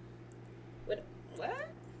 What?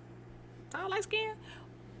 Tall, light skin?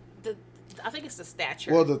 I think it's the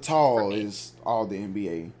stature. Well, the for tall me. is all the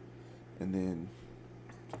NBA, and then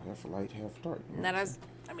half light, half dark. Now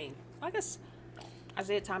I guess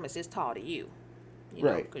Isaiah Thomas is tall to you.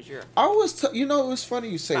 Right. Because you're I was, it's funny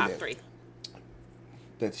you say that. 5'3".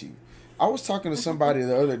 That's you. I was talking to somebody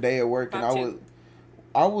the other day at work, and I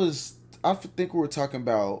think we were talking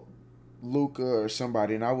about Luka or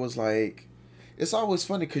somebody, and I was like, it's always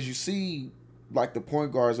funny because you see like the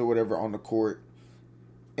point guards or whatever on the court,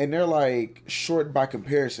 and they're like short by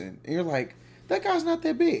comparison, and you're like, that guy's not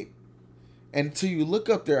that big. And until you look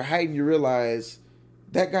up their height and you realize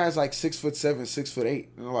that guy's like 6'7", 6'8", and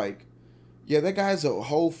you're like, yeah, that guy's a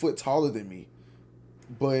whole foot taller than me.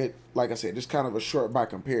 But like I said, just kind of a short by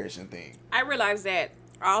comparison thing. I realized that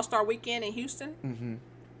All-Star Weekend in Houston.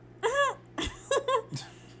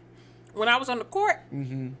 When I was on the court,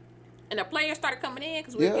 and the players started coming in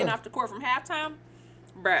because we were getting off the court from halftime,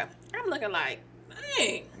 bruh, I'm looking like,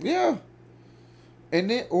 dang. Yeah. And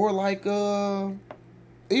then, or like,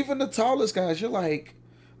 even the tallest guys, you're like,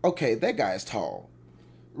 okay, that guy's tall,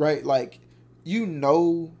 right? Like,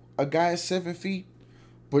 a guy is 7 feet,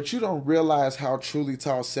 but you don't realize how truly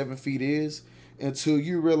tall 7 feet is until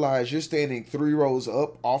you realize you're standing 3 rows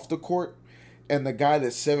up off the court, and the guy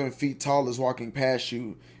that's 7 feet tall is walking past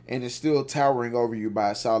you and is still towering over you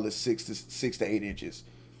by a solid 6 to 8 inches,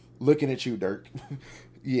 looking at you, Dirk.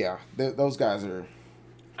 Yeah, those guys are.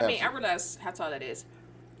 I mean, I realize how tall that is.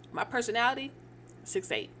 My personality,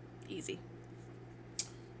 6'8", easy.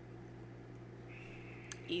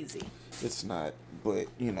 Easy. It's not, but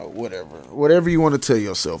whatever you want to tell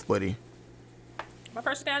yourself, buddy. My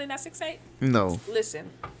personality not 6'8"? No. Listen,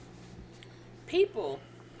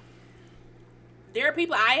 there are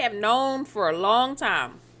people I have known for a long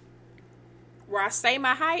time where I say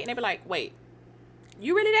my height and they be like, wait,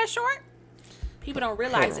 you really that short? People don't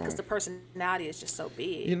realize it because the personality is just so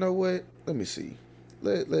big. You know what? Let me see.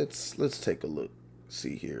 Let's take a look.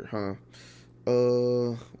 See here, huh?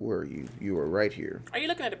 Where are you? You are right here. Are you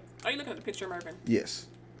looking at the picture, Mervin? Yes,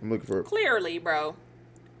 I'm looking for it. Clearly, bro.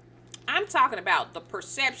 I'm talking about the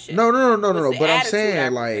perception. No. But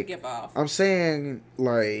I'm saying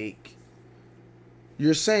like,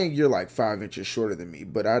 you're saying you're like 5 inches shorter than me,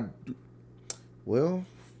 but I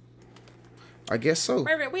guess so.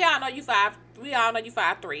 Mervin, we all know you 5'3". I'm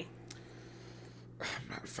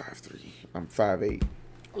not 5'3". I'm 5'8".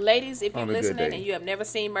 Ladies, if you're listening and you have never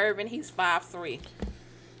seen Mervin, he's 5'3".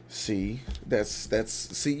 See,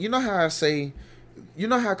 see. You know how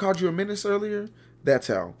I called you a menace earlier? That's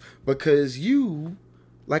how. Because you,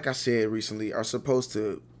 like I said recently, are supposed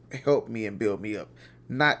to help me and build me up,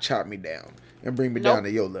 not chop me down and bring me down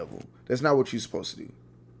to your level. That's not what you're supposed to do.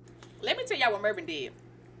 Let me tell y'all what Mervin did.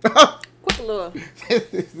 Quick little.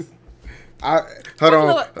 Hold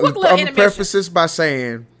on. I'm gonna preface this by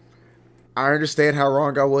saying I understand how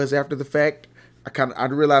wrong I was after the fact. I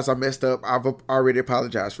realized I messed up. I've already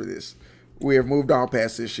apologized for this. We have moved on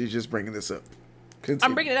past this. She's just bringing this up. Continue.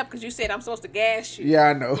 I'm bringing it up because you said I'm supposed to gas you. Yeah,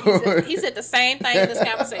 I know. He said the same thing in this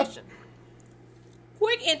conversation.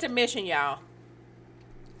 Quick intermission, y'all.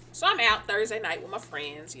 So I'm out Thursday night with my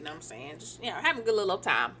friends, you know what I'm saying? Just, having a good little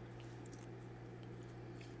time.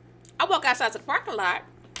 I walk outside to the parking lot.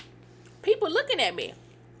 People looking at me.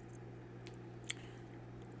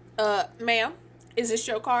 Ma'am, is this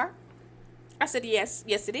your car? I said, yes,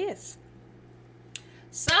 it is.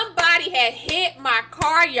 Somebody had hit my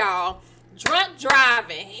car, y'all. Drunk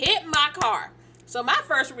driving, hit my car. So my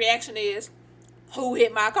first reaction is, who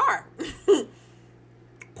hit my car?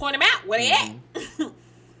 Point him out. Where they at?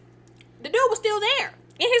 The dude was still there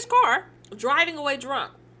in his car, driving away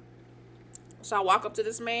drunk. So I walk up to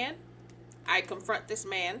this man. I confront this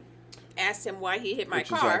man. Asked him why he hit my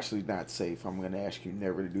car. Which is actually not safe. I'm going to ask you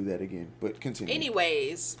never to do that again. But continue.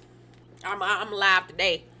 Anyways, I'm live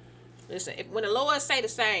today. Listen, when the Lord say the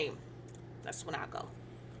same, that's when I go.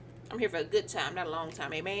 I'm here for a good time, not a long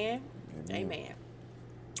time. Amen. Amen.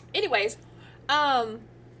 Anyways, so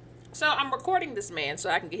I'm recording this man so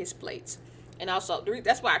I can get his plates. And also,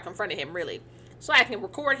 that's why I confronted him, really. So I can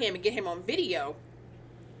record him and get him on video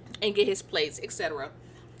and get his plates, etc.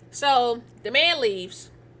 So the man leaves.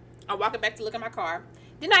 I'm walking back to look at my car.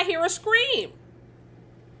 Then I hear a scream.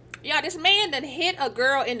 Yeah, this man done hit a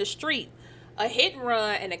girl in the street. A hit and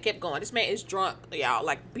run, and it kept going. This man is drunk, y'all,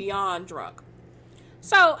 like beyond drunk.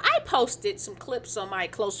 So I posted some clips on my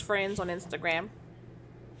close friends on Instagram.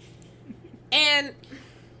 And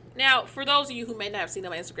now, for those of you who may not have seen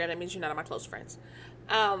them on Instagram, that means you're not on my close friends.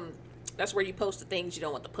 That's where you post the things you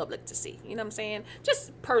don't want the public to see. You know what I'm saying?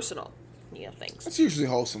 Just personal, things. It's usually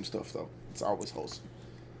wholesome stuff, though. It's always wholesome.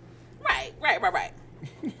 Right.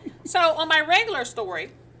 So on my regular story,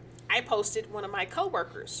 I posted one of my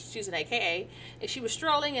coworkers. She's an AKA, and she was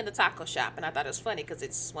strolling in the taco shop, and I thought it was funny because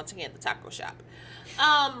it's once again the taco shop.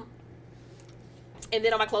 And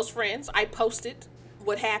then on my close friends, I posted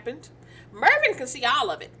what happened. Mervin can see all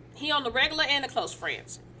of it. He on the regular and the close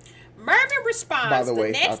friends. Mervin responds the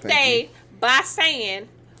next day by saying,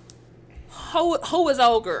 "Who is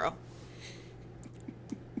old girl?"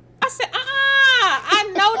 I said,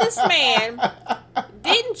 I know this man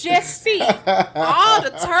didn't just see all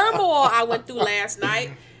the turmoil I went through last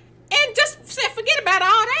night and just said, forget about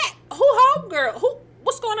all that. Who home girl?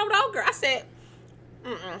 What's going on with old girl? I said,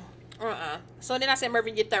 So then I said,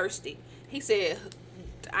 Mervin, you're thirsty. He said,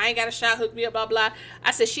 I ain't got a shot, hook me up, blah, blah.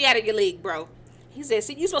 I said, she out of your league, bro. He said,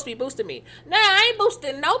 see, you supposed to be boosting me. No, I ain't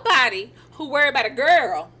boosting nobody who worry about a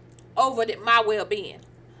girl over my well-being.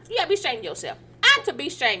 You gotta be ashamed of yourself. I'm to be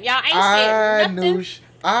ashamed. Y'all ain't said nothing.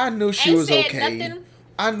 I knew she was okay.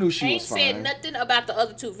 I knew she was fine. Ain't said nothing about the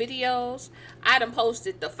other 2 videos. I done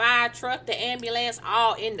posted the fire truck, the ambulance,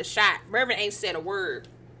 all in the shot. Mervin ain't said a word.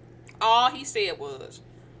 All he said was,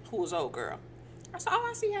 who was old girl? I said,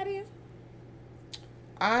 I see how it is.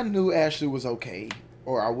 I knew Ashley was okay.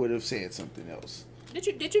 or I would have said something else.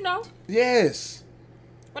 Did you know? Yes.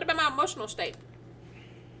 What about my emotional state?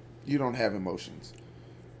 You don't have emotions.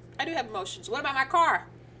 I do have emotions. What about my car?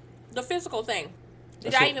 The physical thing.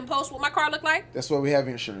 Did That's I what- even post what my car looked like? That's what we have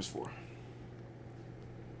insurance for.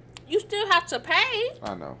 You still have to pay.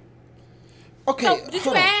 I know. Okay. So, did you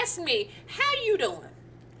hold on. ask me, how you doing?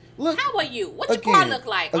 Look. How are you? What your car Again, look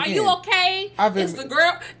like? Are you again, okay? I've Is been-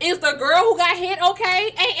 the girl who got hit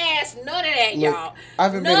okay? Ain't asked none of that, Look, y'all.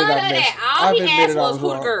 I've admitted none I of messed- that. All I've he admitted asked I was was who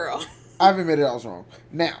the wrong. girl. I've admitted I was wrong.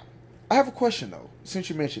 Now, I have a question though. Since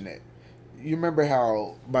you mentioned that, you remember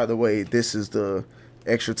how? By the way, this is the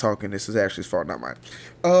extra talking. This is Ashley's fault, not mine.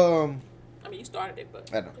 I mean, you started it, but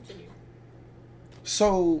I know. continue.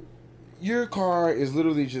 So, your car is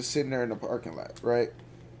literally just sitting there in the parking lot, right?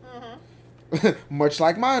 Much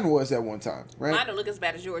like mine was at one time, right? Mine don't look as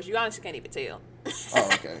bad as yours. You honestly can't even tell. Oh,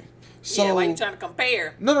 okay. So, Yeah, why you trying to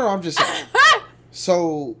compare? no, I'm just saying.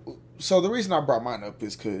 So the reason I brought mine up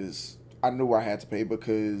is because I knew I had to pay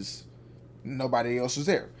because nobody else was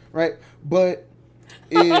there, right? But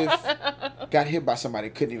if got hit by somebody,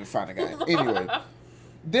 couldn't even find a guy. Anyway,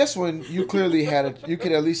 this one you clearly you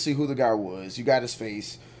could at least see who the guy was. You got his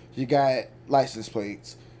face. You got license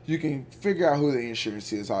plates. You can figure out who the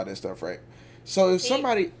insurance is, all that stuff, right? So if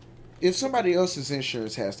somebody else's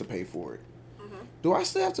insurance has to pay for it, do I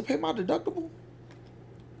still have to pay my deductible?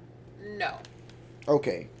 No.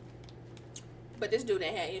 Okay. But this dude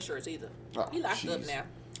ain't had insurance either. Oh, He locked up jeez. now.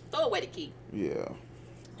 Throw away the key. Yeah.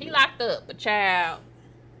 He locked up, but child.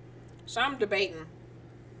 So I'm debating.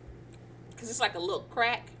 Because it's like a little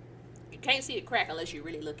crack. You can't see the crack unless you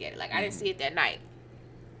really look at it. Like, I didn't see it that night.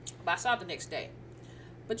 But I saw it the next day.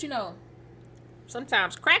 But, you know,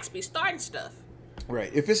 sometimes cracks be starting stuff.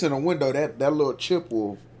 Right. If it's in a window, that little chip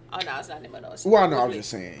will. Oh, no, it's not in the window. It's Well, I know. I'm literally just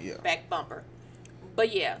saying. Yeah. back bumper.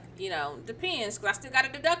 But, yeah, you know, depends. Because I still got a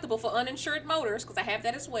deductible for uninsured motors. Because I have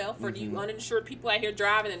that as well. For you uninsured people out here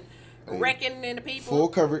driving and Hey, wrecking into people. Full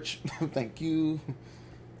coverage. Thank you.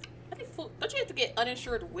 I think don't you have to get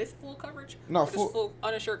uninsured with full coverage? No, Or does full-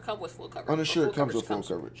 uninsured come with full coverage. Or Uninsured full comes with full comes-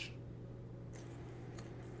 coverage.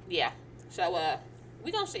 Yeah. So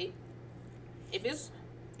we gonna see if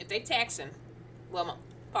they taxing. Well,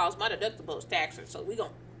 my deductible is taxing, so we gonna.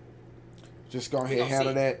 Just go We ahead and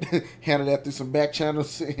gonna handle that. Handle that through some back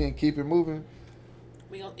channels and keep it moving.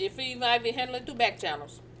 If we might be handling through back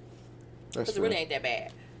channels, That's because it fair. really ain't that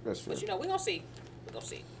bad. That's fair. But you know, we gonna see. We gonna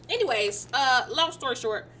see. Anyways, long story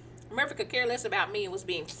short, Murphy could care less about me and was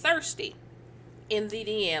being thirsty in the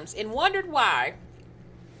DMs and wondered why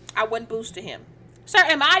I wouldn't boost to him. Sir,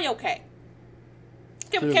 am I okay?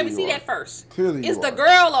 Can Clearly we you see are. that first? Clearly Is you the are.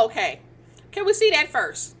 girl okay? Can we see that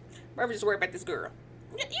first? Murphy just worried about this girl.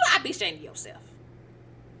 I'd be ashamed of yourself.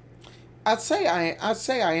 I'd say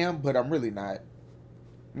I am, but I'm really not.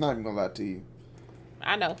 I'm not even gonna lie to you.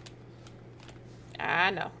 I know.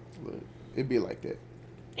 But it'd be like that.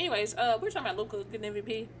 Anyways, we're talking about Luka getting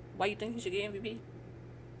MVP. Why you think he should get MVP?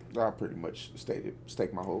 I pretty much stated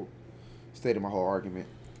my whole argument.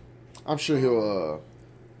 I'm sure he'll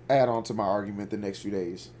add on to my argument the next few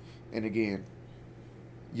days. And again,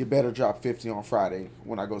 you better drop 50 on Friday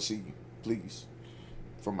when I go see you, please,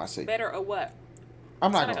 for my sake. Better or what?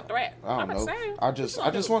 I'm not Sound like gonna. a threat. I don't I'm know. saying. I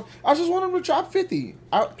just want him to drop 50.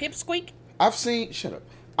 Pipsqueak? I've seen. Shut up.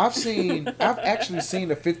 I've actually seen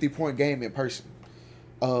a 50-point game in person.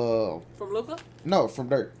 From Luka? No, from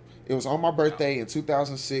Dirk. It was on my birthday in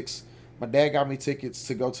 2006. My dad got me tickets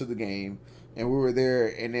to go to the game, and we were there.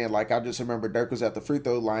 And then, like, I just remember Dirk was at the free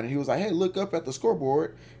throw line, and he was like, "Hey, look up at the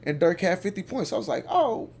scoreboard." And Dirk had 50 points. I was like,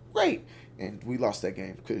 "Oh, great!" And we lost that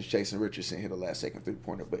game because Jason Richardson hit a last-second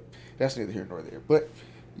three-pointer. But that's neither here nor there. But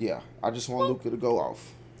yeah, I just want Luka to go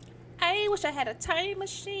off. I wish I had a time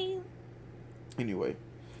machine. Anyway,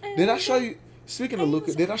 did I show you? Speaking of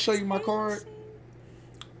Luka, did I show you my card?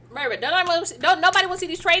 Mervin, nobody want to see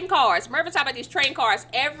these trading cards. Mervin talk about these trading cards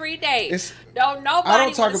every day. Nobody I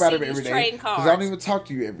don't talk wanna about see it every these day trading because cards. I don't even talk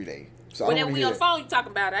to you every day. So When I don't we hear on the that. phone, you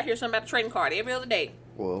talking about it. I hear something about the trading card every other day.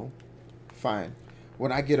 Well, fine.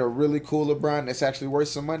 When I get a really cool LeBron that's actually worth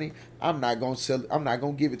some money, I'm not gonna sell it. I'm not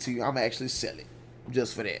gonna give it to you. I'm gonna actually sell it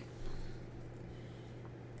just for that.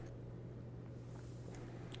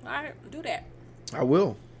 All right, do that. I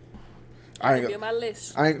will. I ain't Be on my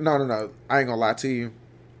list. no. I ain't gonna lie to you.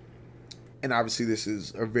 And obviously, this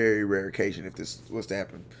is a very rare occasion if this was to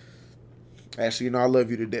happen. Actually, I love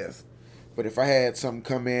you to death. But if I had something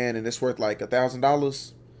come in and it's worth like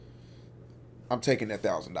 $1,000, I'm taking that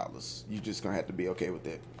 $1,000. You just gonna have to be okay with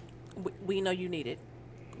that. We know you need it.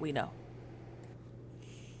 We know.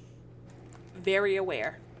 Very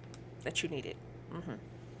aware that you need it.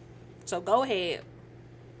 So go ahead.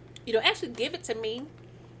 You know, actually give it to me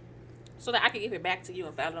so that I can give it back to you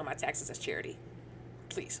and file it on my taxes as charity.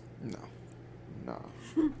 Please. No.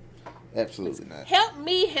 Absolutely not. Help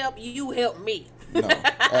me help you help me. No,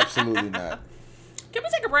 absolutely not. Can we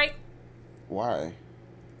take a break? Why?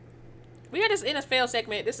 We got this NFL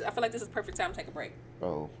segment. I feel like this is the perfect time to take a break.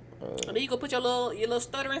 Oh. And then you go put your little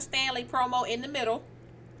Stuttering Stanley promo in the middle.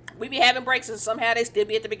 We be having breaks and somehow they still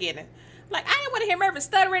be at the beginning. Like, I didn't want to hear Mervin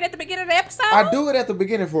stuttering at the beginning of the episode. I do it at the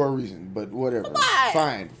beginning for a reason, but whatever. Why?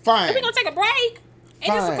 Fine. We're going to take a break.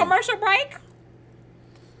 And it's a commercial break.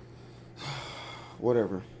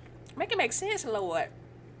 Whatever. Make it make sense, Lord.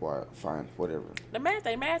 Why? Fine. Whatever. The math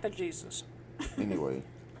ain't math of Jesus. Anyway.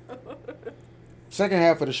 Second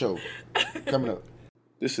half of the show. Coming up.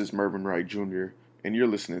 This is Mervin Wright Jr., and you're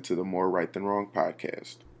listening to the More Right Than Wrong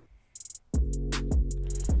podcast.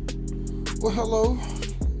 Well, hello.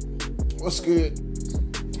 What's good?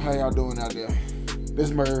 How y'all doing out there?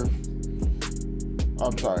 This is Merv.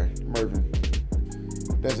 I'm sorry, Mervin.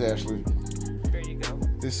 That's Ashley. There you go.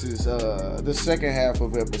 This is the second half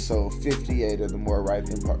of episode 58 of the More Right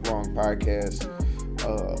Than Wrong podcast.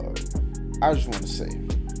 I just want to say,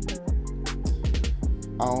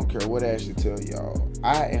 I don't care what Ashley tell y'all.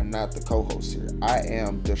 I am not the co-host here. I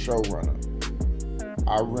am the showrunner.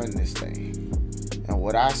 I run this thing. And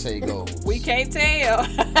what I say goes. We can't tell.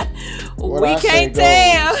 We can't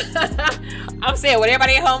tell. I'm saying what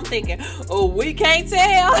everybody at home thinking. Oh, we can't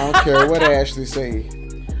tell. I don't care what Ashley say.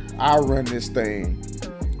 I run this thing.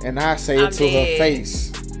 And I say it to her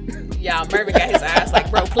face. Y'all, Mervin got his eyes like,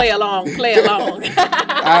 bro, play along.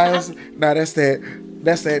 Eyes. Nah, that's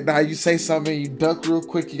that. Now you say something, you duck real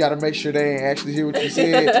quick. You got to make sure they ain't actually hear what you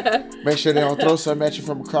said. Make sure they don't throw something at you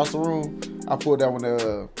from across the room. I pulled that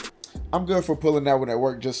one. I'm good for pulling that one at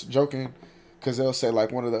work, just joking. Because they'll say,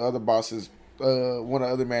 like, one of the other bosses, one of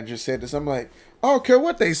the other managers said this. I'm like, I don't care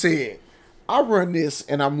what they said. I run this,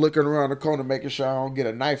 and I'm looking around the corner making sure I don't get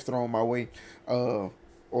a knife thrown my way. Or,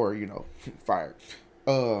 fired.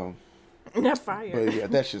 Not fired. But, yeah,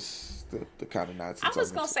 that's just the kind of nonsense. I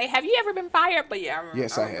was going to say, have you ever been fired? But, yeah, I remember.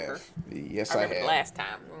 Yes, I have. Yes, I have. The last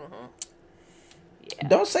time. Mm-hmm. Yeah.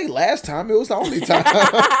 Don't say last time. It was the only time.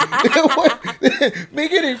 Me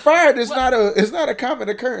getting fired is not a common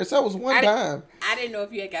occurrence. That was one time. I didn't know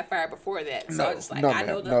if you had got fired before that. So no, it's like,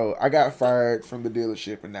 no. I got fired from the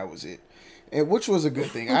dealership, and that was it. And which was a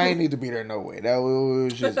good thing. I ain't need to be there no way. That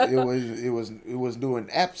was just it was doing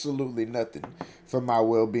absolutely nothing for my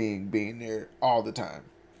well-being being there all the time.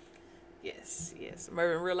 Yes.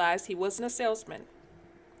 Mervin realized he wasn't a salesman.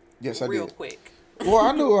 Yes, I did. Real quick. Well,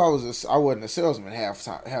 I knew I wasn't a salesman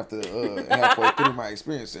halfway through my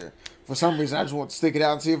experience there. For some reason, I just wanted to stick it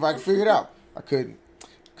out and see if I could figure it out. I couldn't.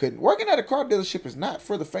 Working at a car dealership is not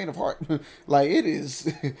for the faint of heart. Like, it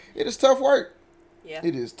is tough work. Yeah.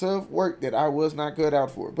 It is tough work that I was not cut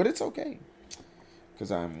out for. But it's okay.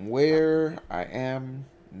 Because I'm where I am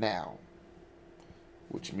now.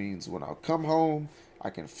 Which means when I come home,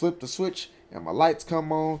 I can flip the switch and my lights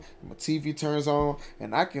come on, and my TV turns on,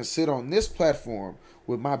 and I can sit on this platform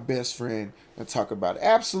with my best friend and talk about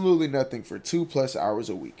absolutely nothing for 2+ hours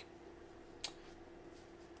a week.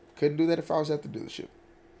 Couldn't do that if I was at the dealership.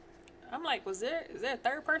 I'm like, is there a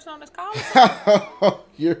third person on this call?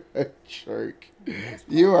 You're a jerk.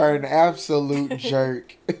 You are an absolute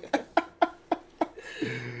jerk.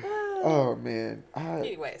 Oh, man.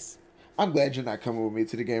 Anyways. I'm glad you're not coming with me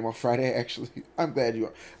to the game on Friday, actually. I'm glad you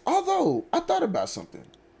are. Although, I thought about something.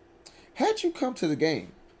 Had you come to the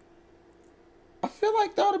game, I feel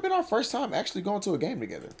like that would have been our first time actually going to a game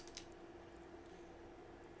together.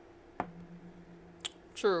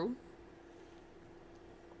 True.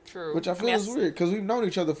 Which I feel is weird, because we've known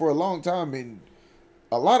each other for a long time, and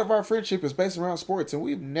a lot of our friendship is based around sports, and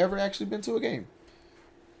we've never actually been to a game.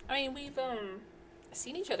 I mean, we've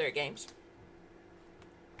seen each other at games.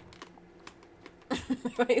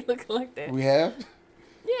 Why are you looking like that? We have?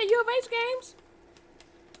 Yeah, U of H games.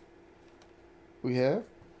 We have?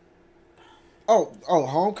 Oh,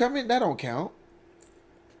 homecoming? That don't count.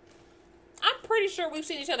 I'm pretty sure we've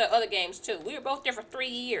seen each other at other games, too. We were both there for 3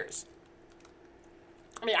 years.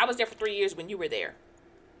 I mean, I was there for 3 years when you were there.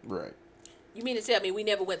 Right. You mean to tell me we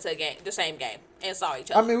never went to the same game and saw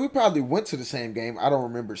each other? I mean, we probably went to the same game. I don't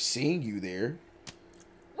remember seeing you there.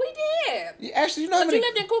 We did. Yeah, actually, you know But you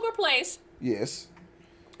lived in Cougar Place. Yes.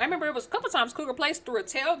 I remember it was a couple times Cougar Place threw a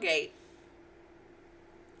tailgate.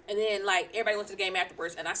 And then, like, everybody went to the game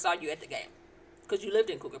afterwards, and I saw you at the game. Because you lived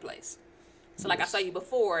in Cougar Place. So, like, I saw you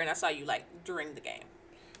before, and I saw you, like, during the game.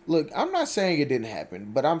 Look, I'm not saying it didn't happen,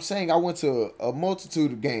 but I'm saying I went to a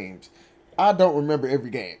multitude of games. I don't remember every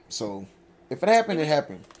game. So, if it happened, it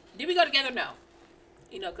happened. Did we go together? No.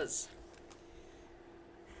 You know, because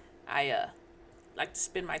I like to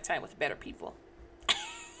spend my time with better people.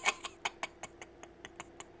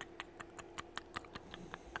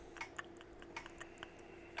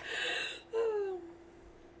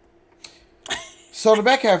 So the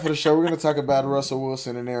back half of the show, we're going to talk about Russell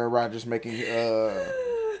Wilson and Aaron Rodgers making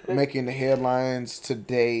the headlines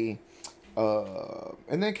today,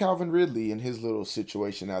 and then Calvin Ridley and his little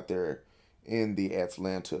situation out there in the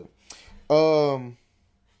Atlanta.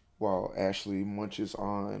 While Ashley munches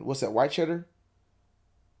on what's that, white cheddar?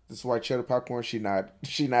 This white cheddar popcorn. She nodded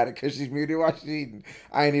because she's muted while she's eating.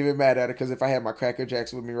 I ain't even mad at her because if I had my Cracker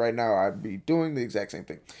Jacks with me right now, I'd be doing the exact same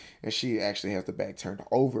thing. And she actually has the bag turned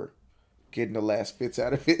over, getting the last bits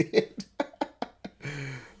out of it.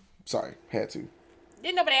 Sorry, had to.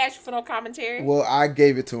 Didn't nobody ask you for no commentary? Well, I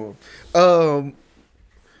gave it to him.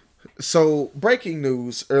 So breaking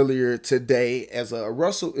news earlier today, as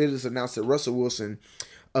it is announced that Russell Wilson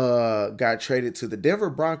got traded to the Denver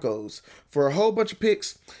Broncos for a whole bunch of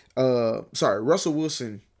picks. Russell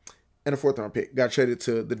Wilson and a 4th round pick got traded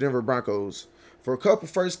to the Denver Broncos for a couple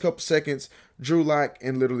first, couple seconds, Drew Lock,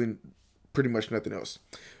 and literally pretty much nothing else.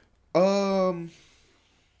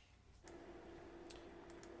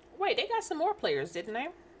 Wait, they got some more players, didn't they?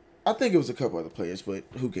 I think it was a couple other players, but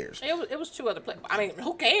who cares? It was 2 other players. I mean,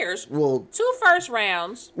 who cares? Well, 2 first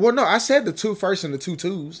rounds. Well, no, I said the 2 first and the 2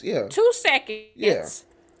 twos. Yeah. 2 seconds. Yeah.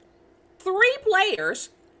 3 players.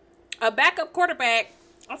 A backup quarterback.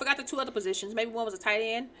 I forgot the 2 other positions. Maybe one was a tight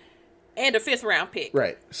end. And a 5th round pick.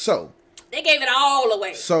 Right. So. They gave it all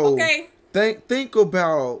away. So. Okay. Think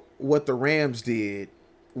about what the Rams did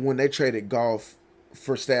when they traded Goff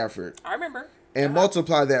for Stafford. I remember. And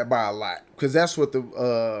multiply that by a lot. Because that's what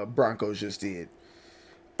the Broncos just did.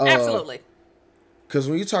 Absolutely. Because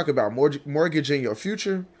when you talk about mortgaging your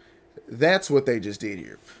future, that's what they just did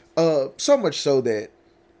here. So much so that,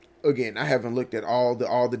 again, I haven't looked at all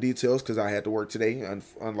the details because I had to work today,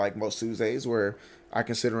 unlike most Tuesdays where I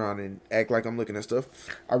can sit around and act like I'm looking at stuff.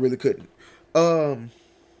 I really couldn't.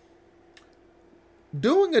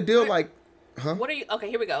 Doing a deal like... Huh? What are you... Okay,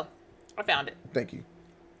 here we go. I found it. Thank you.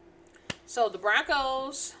 So the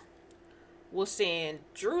Broncos will send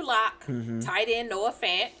Drew Lock, tight end Noah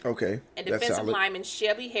Fant, and defensive lineman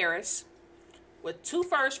Shelby Harris, with 2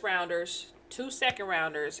 first rounders, 2 second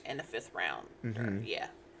rounders, and a 5th round. Yeah.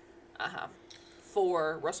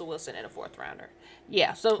 For Russell Wilson and a 4th rounder.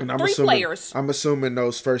 Yeah. So and 3 players. I'm assuming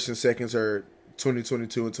those first and seconds are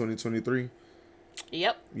 2022 and 2023.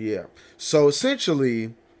 Yep. Yeah. So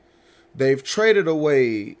essentially, they've traded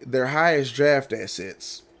away their highest draft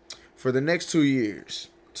assets for the next 2 years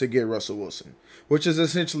to get Russell Wilson, which is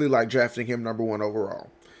essentially like drafting him number 1 overall.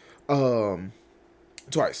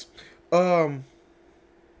 Twice. Don't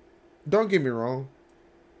get me wrong.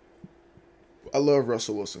 I love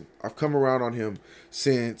Russell Wilson. I've come around on him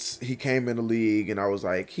since he came in the league, and I was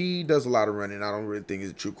like, he does a lot of running. I don't really think he's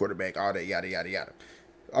a true quarterback. All that, yada, yada, yada.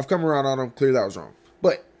 I've come around on him. Clearly, I was wrong.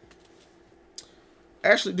 But,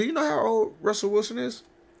 Ashley, do you know how old Russell Wilson is?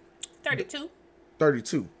 32.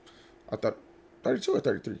 32. I thought 32 or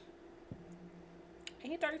 33.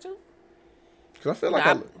 Ain't he 32? Because I feel like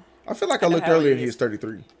I looked earlier and he was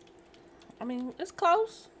 33. I mean, it's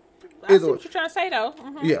close. I see what you're trying to say, though.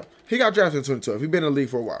 Mm-hmm. Yeah. He got drafted in 2012. He's been in the league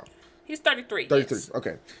for a while. He's 33. 33. Yes.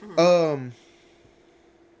 Okay. Mm-hmm.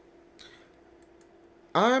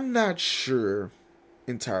 I'm not sure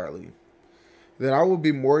entirely that I will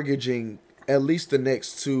be mortgaging at least the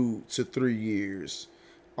next 2 to 3 years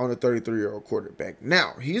on a 33-year-old quarterback.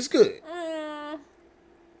 Now, he's good.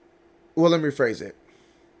 Well, let me rephrase it.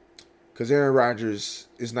 Because Aaron Rodgers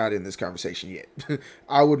is not in this conversation yet.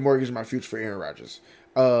 I would mortgage my future for Aaron Rodgers.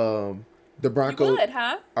 The Broncos. You would,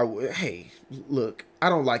 huh? I would. Hey, look, I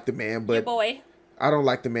don't like the man, but your boy. I don't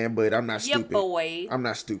like the man, but I'm not stupid. Your boy. I'm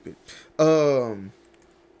not stupid. The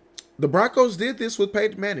Broncos did this with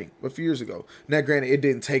Peyton Manning a few years ago. Now, granted, it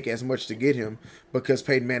didn't take as much to get him because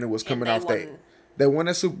Peyton Manning was coming off that. They won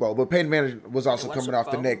that Super Bowl, but Peyton Manning was also coming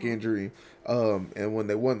off the neck injury. And when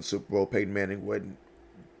they won the Super Bowl, Peyton Manning wasn't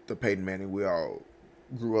the Peyton Manning we all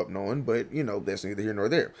grew up knowing, but that's neither here nor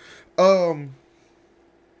there.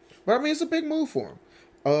 But I mean, it's a big move for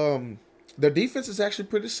them. Their defense is actually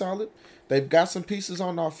pretty solid. They've got some pieces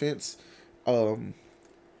on offense. Jerry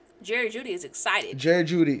Jeudy is excited. Jerry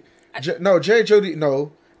Jeudy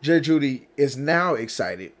is now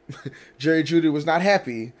excited. Jerry Jeudy was not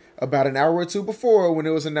happy about an hour or two before when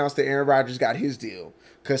it was announced that Aaron Rodgers got his deal.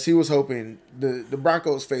 Because he was hoping, the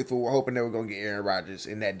Broncos faithful were hoping they were going to get Aaron Rodgers,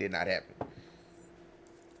 and that did not happen.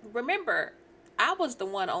 Remember, I was the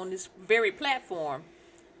one on this very platform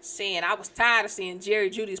saying I was tired of seeing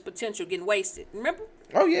Jerry Jeudy's potential getting wasted. Remember?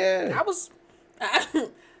 Oh yeah.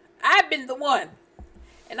 I've been the one,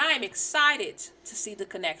 and I am excited to see the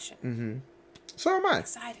connection. Mm-hmm. So am I.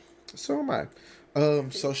 Excited. So am I.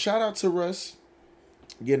 So shout out to Russ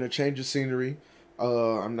getting a change of scenery.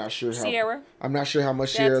 I'm not sure how Sierra. I'm not sure how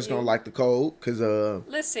much Sierra's gonna like the cold because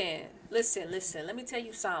Listen. Let me tell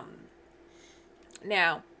you something.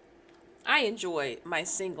 Now, I enjoy my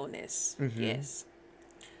singleness, yes,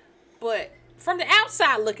 but from the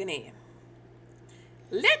outside looking in,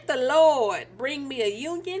 let the Lord bring me a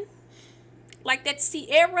union like that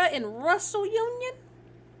Sierra and Russell union.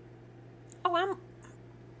 Oh, I'm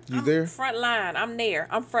there? Front line. I'm there.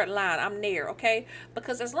 I'm front line. I'm there, okay?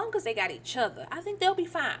 Because as long as they got each other, I think they'll be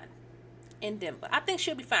fine in Denver. I think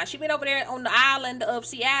she'll be fine. She been over there on the island of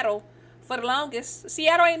Seattle for the longest.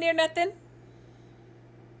 Seattle ain't near nothing.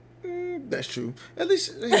 That's true. At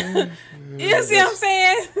least You see what I'm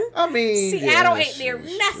saying? I mean, Seattle yeah, ain't near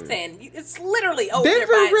sure. nothing. It's literally over Denver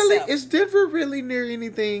there by really itself. is Denver really near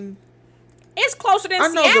anything? It's closer than I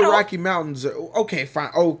know Seattle. the Rocky Mountains are okay,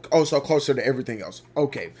 fine. Oh, so closer to everything else.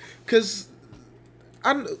 Okay, because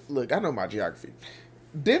I know my geography.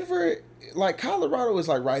 Denver, like Colorado, is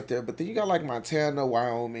like right there, but then you got like Montana,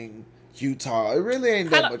 Wyoming, Utah. It really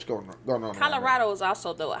ain't that much going on. Colorado is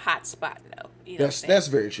also though a hot spot though. You know That's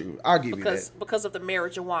very true. I'll give you that. Because of the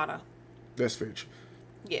marijuana. That's very true.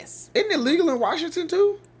 Yes. Isn't it legal in Washington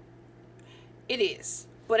too? It is.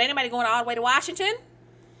 But anybody going all the way to Washington?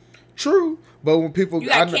 True, but when people You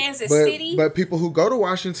got Kansas City, but people who go to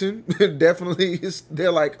Washington definitely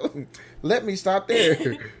they're like, oh, let me stop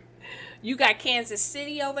there. You got Kansas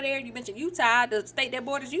City over there. You mentioned Utah, the state that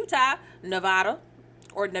borders Utah, Nevada,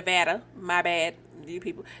 My bad, you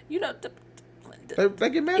people. You know, they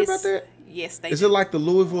get mad about that. Yes, they. Is do. it like the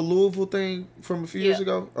Louisville thing from a few years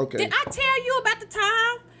ago? Okay. Did I tell you about the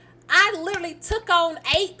time I literally took on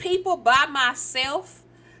 8 people by myself,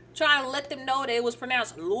 trying to let them know that it was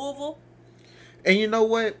pronounced Louisville? And you know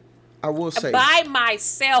what? I will say by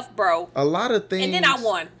myself, bro. A lot of things. And then I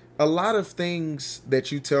won. A lot of things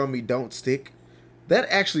that you tell me don't stick, that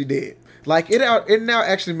actually did. Like it now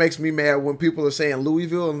actually makes me mad when people are saying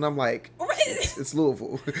Louisville and I'm like, it's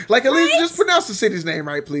Louisville. Like at least just pronounce the city's name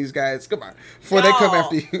right, please, guys. Come on, before they come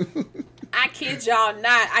after you. I kid y'all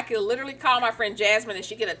not. I could literally call my friend Jasmine and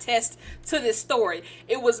she could attest to this story.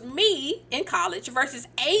 It was me in college versus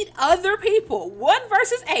 8 other people. 1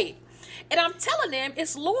 versus 8. And I'm telling them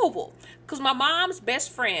it's Louisville. Because my mom's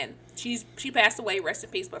best friend, she passed away, rest in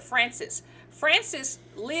peace, but Frances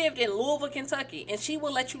lived in Louisville, Kentucky. And she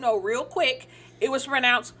will let you know real quick, it was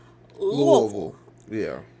pronounced Louisville.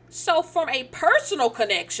 Yeah. So from a personal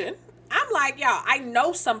connection, I'm like, y'all, I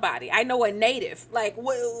know somebody. I know a native. Like,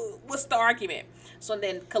 what's the argument? So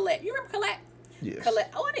then Colette. You remember Colette? Yes.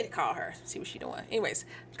 Colette. Oh, I need to call her. See what she's doing. Anyways.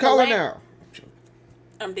 Call Colette, her now.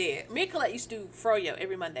 I'm dead. Me and Colette used to do froyo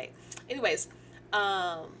every Monday. Anyways,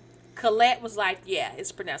 Colette was like, yeah,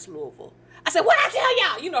 it's pronounced Louisville. I said, what I tell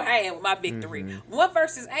y'all? You know how I am with my victory. 1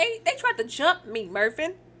 versus 8. They tried to jump me,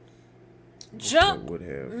 Murphin. Jump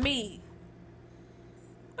me.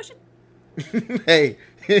 Hey,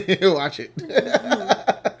 watch it.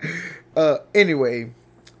 Anyway.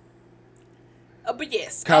 But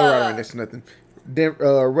yes. Colorado ain't that's nothing.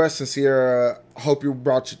 Russ and Sierra, hope you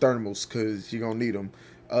brought your thermals because you're going to need them,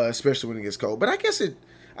 especially when it gets cold. But I guess it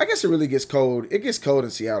really gets cold. It gets cold in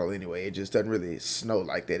Seattle anyway. It just doesn't really snow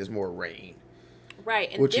like that. It's more rain.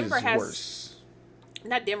 Right. And which Denver is has worse.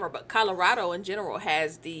 Not Denver, but Colorado in general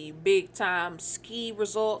has the big time ski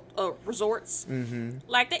resorts.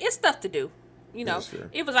 Like it's stuff to do. You know,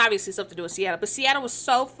 it was obviously stuff to do in Seattle, but Seattle was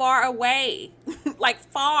so far away, like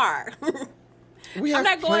far. We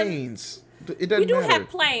have planes. It doesn't we do matter. have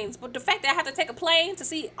planes, but the fact that I have to take a plane to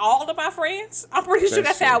see all of my friends, I'm pretty sure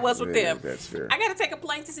that's how it was with them. That's fair. I got to take a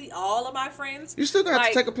plane to see all of my friends. You still got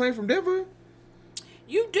to take a plane from Denver?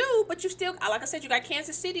 You do, but you still, like I said, you got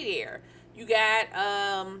Kansas City there. You got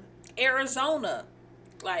Arizona,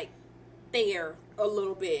 like, there a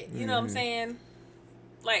little bit. You know what I'm saying?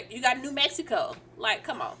 Like, you got New Mexico. Like,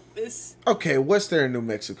 come on. It's okay, what's there in New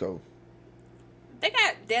Mexico? They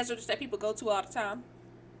got deserts that people go to all the time.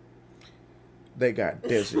 They got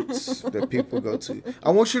deserts that people go to.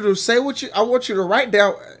 I want you to write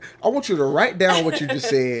down what you just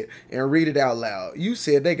said and read it out loud. You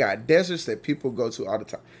said they got deserts that people go to all the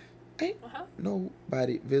time. Ain't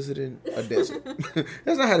nobody visiting a desert.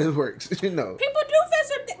 That's not how this works. You know. People do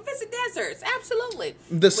visit deserts. Absolutely.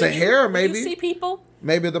 The Sahara, maybe. You see people.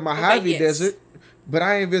 Maybe the Mojave Desert. But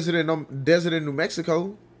I ain't visiting no desert in New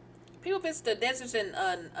Mexico. People visit the deserts in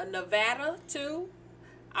Nevada, too.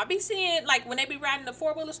 I be seeing, like, when they be riding the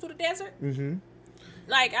 4-wheelers through the desert. Now,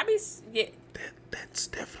 Like, I be, yeah. That's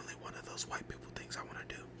definitely one of those white people things I want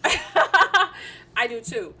to do. I do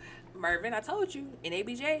too. Mervin, I told you,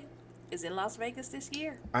 NABJ is in Las Vegas this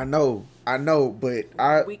year. I know,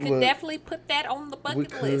 but we could definitely put that on the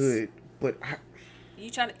bucket list. But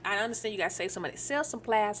I understand you gotta save some money. Sell some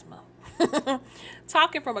plasma.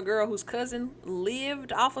 Talking from a girl whose cousin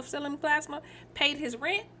lived off of selling plasma, paid his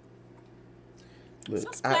rent. Look,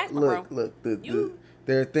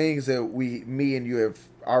 there are things that me and you have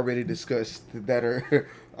already discussed that are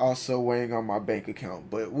also weighing on my bank account,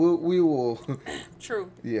 but we will.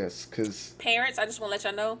 True. Yes, because parents, I just want to let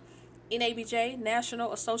y'all know, NABJ,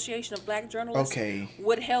 National Association of Black Journalists, okay,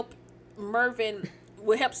 would help Mervin.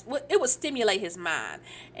 It would stimulate his mind,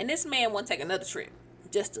 and this man won't take another trip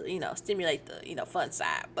just to stimulate the fun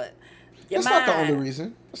side. But that's not the only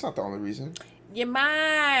reason. That's not the only reason. Your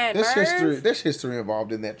mind, There's Merv. history. There's history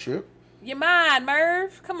involved in that trip. Your mind,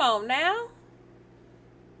 Merv. Come on now.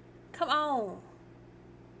 Come on.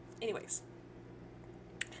 Anyways,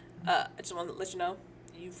 I just want to let you know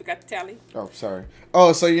you forgot the tally. Oh, sorry.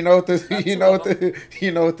 Oh, so you know what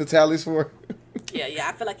the tally's for? Yeah.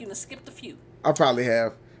 I feel like you done skipped a few. I probably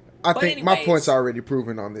have. I think my point's already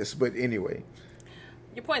proven on this, but anyway.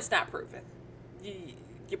 Your point's not proven.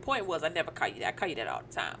 Your point was I never call you that. I call you that all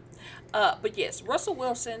the time. But yes, Russell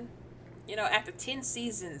Wilson, after 10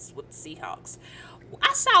 seasons with the Seahawks,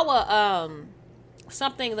 I saw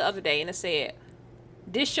something the other day, and it said,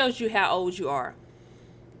 "This shows you how old you are."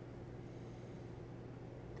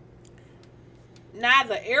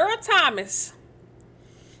 Neither Errol Thomas,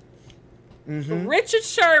 Richard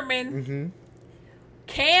Sherman,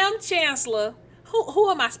 Cam Chancellor. Who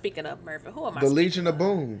am I speaking of, Mervin? Who am I? The Legion of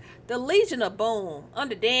Boom. The Legion of Boom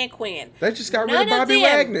under Dan Quinn. They just got rid of Bobby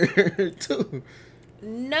Wagner too.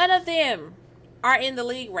 None of them are in the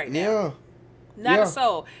league right now. Yeah. Not a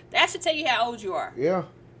soul. That should tell you how old you are. Yeah.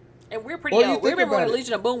 And we're pretty old. We remember when the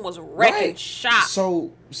Legion of Boom was wrecking shop.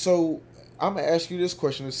 So I'm gonna ask you this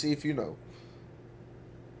question to see if you know.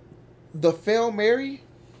 The Fail Mary,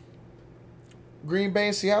 Green Bay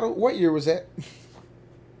and Seattle. What year was that?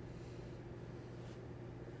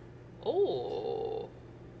 Oh,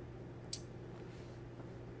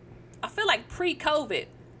 I feel like pre-COVID.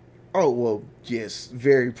 Oh well, yes,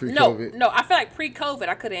 very pre-COVID. No, I feel like pre-COVID.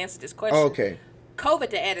 I could have answered this question. Oh, okay. COVID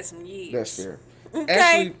to added some years. That's fair.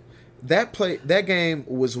 Okay. Actually, that game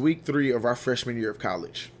was week 3 of our freshman year of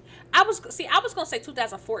college. I was gonna say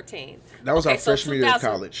 2014. That was our freshman year of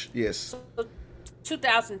college. Yes.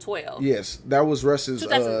 2012. Yes, that was Russ's.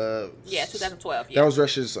 2012. Yeah. That was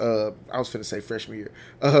Russ's. I was finna say freshman year,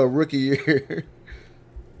 rookie year.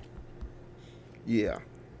 Yeah.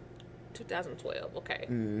 2012. Okay.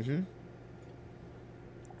 Mm-hmm.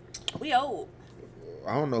 We old.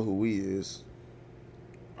 I don't know who we is.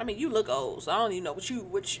 I mean, you look old, so I don't even know what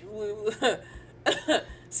you.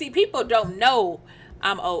 See, people don't know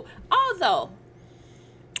I'm old. Although,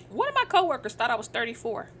 one of my coworkers thought I was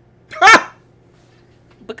 34.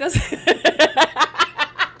 Because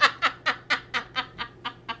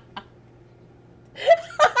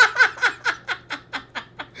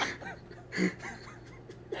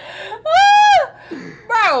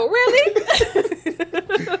bro, really?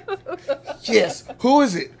 Yes. Who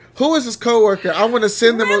is it? Who is this coworker? I want to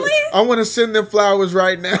send them. Really? I want to send them flowers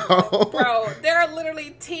right now. Bro, there are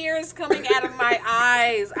literally tears coming out of my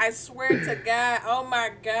eyes. I swear to God. Oh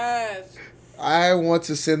my gosh. I want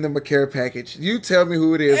to send them a care package. You tell me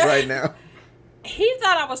who it is right now. He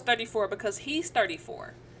thought I was 34 because he's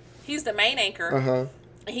 34. He's the main anchor. Uh-huh.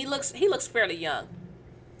 He looks fairly young.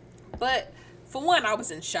 But for one, I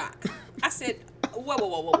was in shock. I said,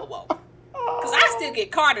 whoa. Because I still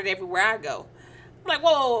get carded everywhere I go. I'm like,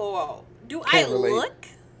 whoa. Do I look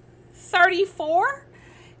 34?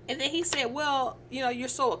 And then he said, well, you're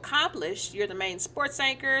so accomplished. You're the main sports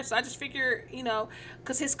anchor. So I just figure,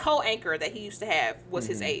 because his co-anchor that he used to have was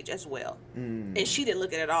his age as well. And she didn't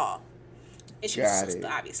look it at all. And she was a sister,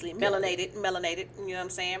 obviously. Melanated, you know what I'm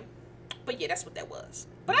saying? But yeah, that's what that was.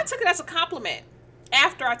 But I took it as a compliment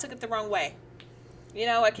after I took it the wrong way.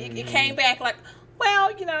 It came back like,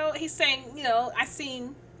 well, he's saying, I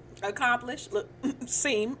seem accomplished. Look,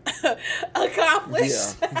 seem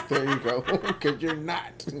accomplished. Yeah, there you go. Because you're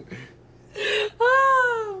not.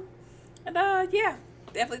 Oh. And yeah,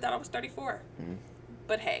 definitely thought I was 34.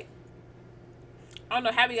 But hey, I don't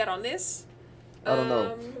know how we got on this. I don't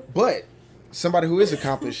know. But somebody who is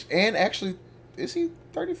accomplished, and actually, is he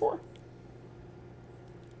 34?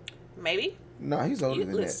 Maybe. No, he's older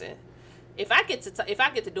than listen, that. If I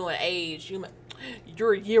get to doing age,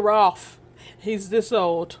 you're a year off. He's this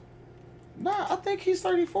old. Nah, I think he's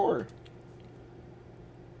 34.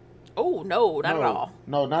 Oh no, not at all.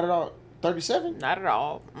 No, not at all. 37? Not at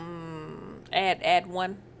all. Add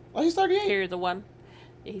one. Oh, he's 38. Carry the one.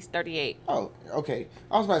 Yeah, he's 38. Oh, okay.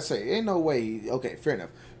 I was about to say, ain't no way. Okay, fair enough.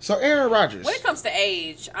 So Aaron Rodgers. When it comes to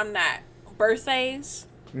age, I'm not. Birthdays,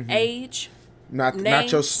 age, not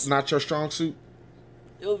your strong suit.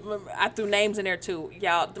 I threw names in there too,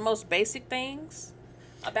 y'all. The most basic things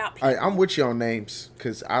about people. All right, I'm with you on names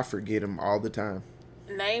because I forget them all the time.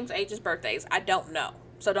 Names, ages, birthdays. I don't know,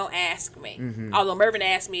 so don't ask me. Although Mervin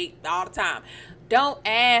asks me all the time. Don't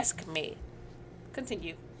ask me.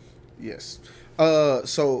 Continue. Yes.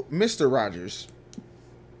 So Mr. Rodgers,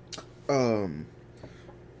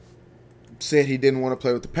 said he didn't want to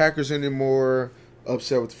play with the Packers anymore.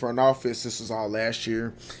 Upset with the front office. This was all last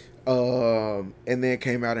year. And then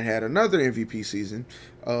came out and had another MVP season.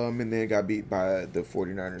 And then got beat by the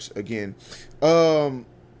 49ers again. Who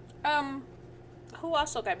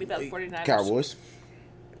also got beat by the 49ers? Cowboys.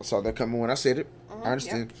 I saw that coming when I said it. I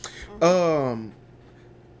understand. Yep.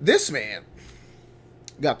 This man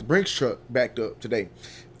got the Brinks truck backed up today.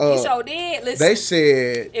 He sure did. Listen, they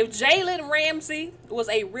said if Jalen Ramsey was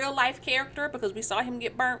a real life character, because we saw him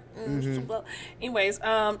get burnt. Anyways,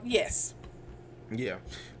 yes. Yeah.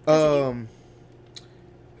 The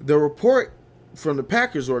report from the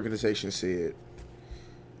Packers organization said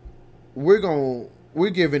we're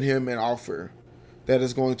giving him an offer that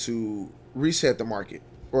is going to reset the market,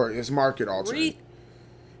 or is market altering.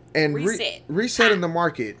 Resetting the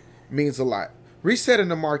market means a lot. Resetting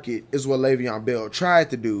the market is what Le'Veon Bell tried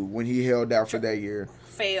to do when he held out for that year.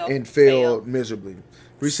 Failed miserably.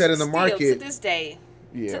 Resetting the market. To this day.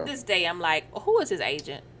 Yeah. To this day, I'm like, who is his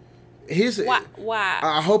agent? Why?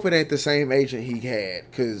 I hope it ain't the same agent he had,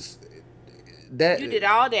 because that you did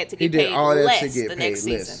all that to get paid less the next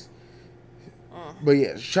season. But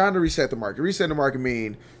yeah, trying to reset the market. Reset the market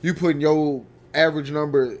mean you putting your average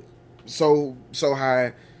number so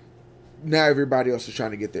high. Now everybody else is trying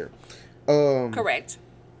to get there. Correct.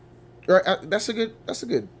 Right. That's a good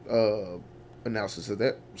analysis of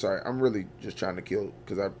that. Sorry, I'm really just trying to kill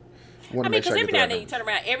because I want to make sure. Because every now and then you turn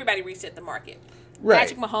around, everybody reset the market. Right.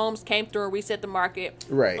 Patrick Mahomes came through and reset the market.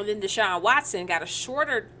 Right. And then Deshaun Watson got a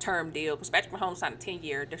shorter term deal because Patrick Mahomes signed a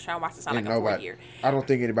 10-year. Deshaun Watson signed like a 4-year. I don't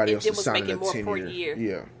think anybody else is signing a 10-year.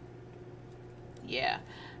 Yeah. Yeah.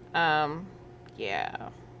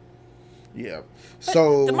 Yeah. But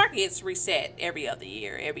so the market gets reset every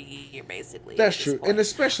year basically. That's true, and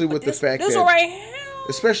especially with the fact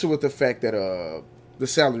that the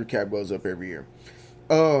salary cap goes up every year.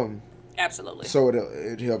 Absolutely. So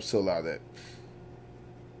it helps to allow that.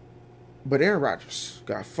 But Aaron Rodgers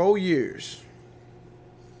got 4 years,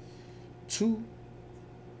 $200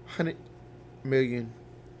 million.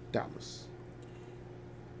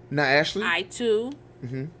 Now, Ashley, I too.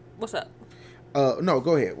 What's up? No,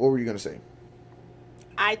 go ahead. What were you gonna say?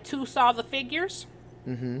 I too saw the figures.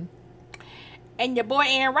 And your boy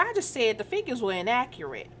Aaron Rodgers said the figures were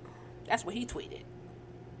inaccurate. That's what he tweeted.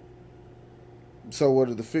 So what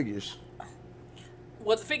are the figures?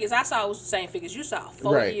 Well, the figures I saw was the same figures you saw.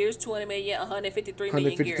 4 years, $20 million, $153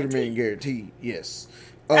 million guaranteed. $153 million guaranteed, yes.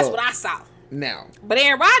 That's what I saw. Now. But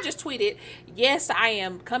Aaron Rodgers tweeted, yes, I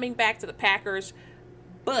am coming back to the Packers,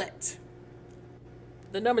 but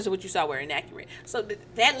the numbers of what you saw were inaccurate. So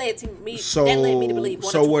that led me to believe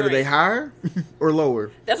one So what, are they higher or lower?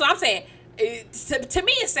 That's what I'm saying. To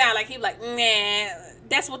me, it sounded like he was like, nah,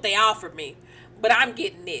 that's what they offered me. But I'm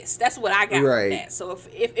getting this. That's what I got from that. So if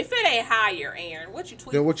it ain't higher, Aaron, what you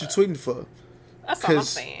tweeting? Then what you tweeting for? That's all I'm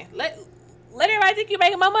saying. Let everybody think you're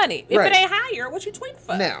making my money. If it ain't higher, what you tweeting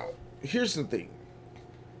for? Now, here's the thing.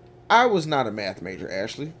 I was not a math major,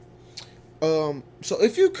 Ashley. So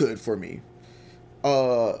if you could for me,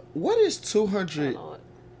 what is 200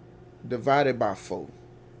 divided by 4?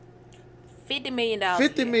 $50 million.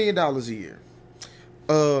 $50 million a year.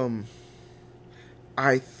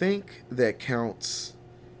 I think that counts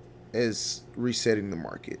as resetting the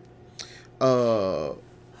market.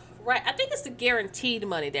 Right. I think it's the guaranteed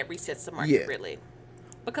money that resets the market, really.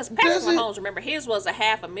 Because Patrick Mahomes, remember, his was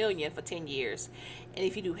 $500,000 for 10 years. And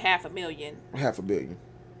if you do $500,000. $500 million.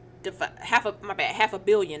 $500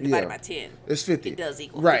 million divided by 10. It's 50. It does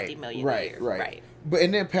equal $50 million a year. Right. But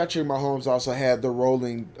and then Patrick Mahomes also had the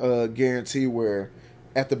rolling guarantee where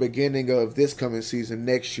at the beginning of this coming season,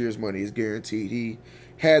 next year's money is guaranteed. He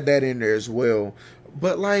had that in there as well.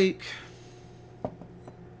 But like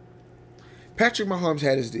Patrick Mahomes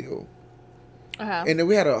had his deal. And then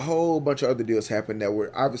we had a whole bunch of other deals happen that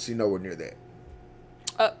were obviously nowhere near that.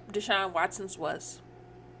 Deshaun Watson's was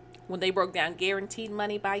when they broke down guaranteed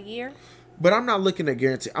money by year. But I'm not looking at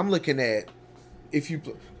guarantee. I'm looking at if you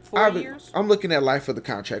 4 years? I'm looking at life of the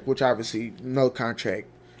contract, which obviously no contract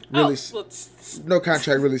really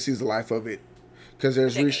sees the life of it because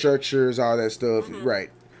there's restructures, all that stuff. Mm-hmm. Right.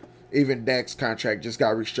 Even Dak's contract just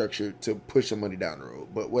got restructured to push some money down the road,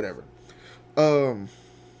 but whatever.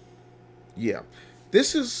 Yeah,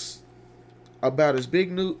 this is about as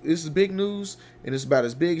big news. This is big news, and it's about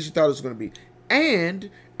as big as you thought it was going to be. And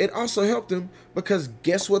it also helped him because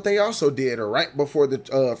guess what they also did right before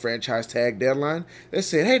the franchise tag deadline? They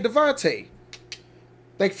said, "Hey, Devontae,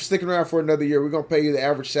 thank you for sticking around for another year. We're going to pay you the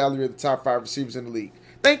average salary of the top 5 receivers in the league.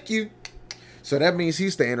 Thank you." So that means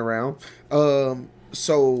he's staying around.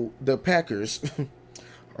 So the Packers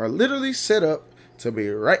are literally set up to be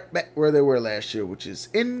right back where they were last year, which is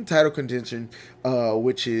in title contention,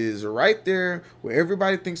 which is right there where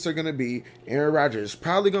everybody thinks they're going to be. Aaron Rodgers is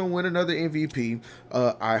probably going to win another MVP.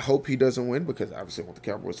 I hope he doesn't win because obviously I want the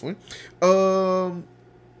Cowboys to win.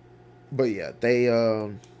 But yeah, they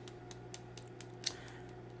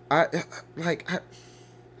I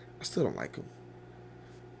still don't like him.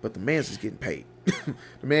 But the man's is getting paid. The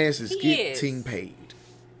man's is getting paid.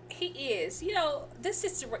 He is. You know, this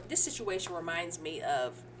situation reminds me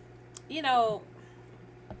of, you know,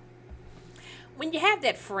 when you have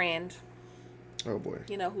that friend. Oh, boy.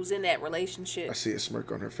 You know, who's in that relationship. I see a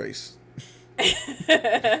smirk on her face.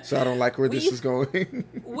 So I don't like where this is going.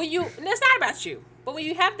 It's not about you. But when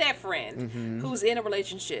you have that friend who's in a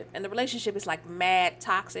relationship and the relationship is like mad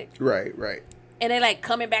toxic. Right. And they like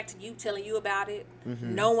coming back to you, telling you about it,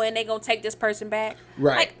 knowing they gonna take this person back.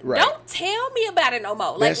 Right. Don't tell me about it no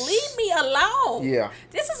more. Like, leave me alone. Yeah.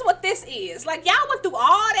 This is what this is. Like, y'all went through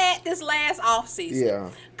all that this last off season. Yeah.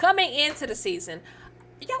 Coming into the season,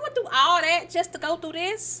 y'all went through all that just to go through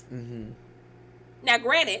this. Now,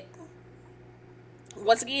 granted,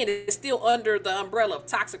 once again, it's still under the umbrella of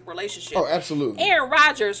toxic relationship. Oh, absolutely. Aaron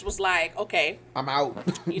Rodgers was like, okay, I'm out.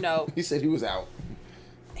 You know, he said he was out.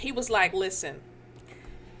 He was like, listen,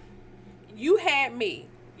 you had me,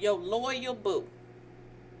 your loyal boo.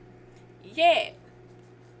 Yeah.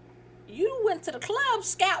 You went to the club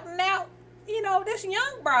scouting out, you know, this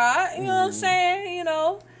young broad, you know what I'm saying? You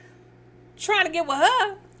know, trying to get with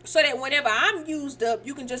her so that whenever I'm used up,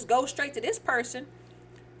 you can just go straight to this person.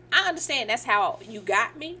 I understand that's how you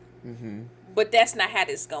got me, but that's not how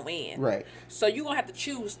this going to end. Right. So you're going to have to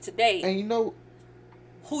choose today and you know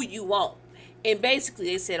who you want. And basically,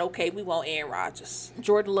 they said, okay, we want Aaron Rodgers.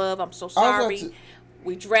 Jordan Love, I'm so sorry.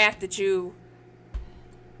 We drafted you.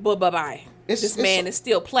 But bye-bye. This man is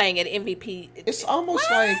still playing at MVP. It's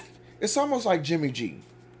almost like Jimmy G,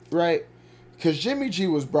 right? Because Jimmy G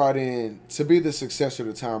was brought in to be the successor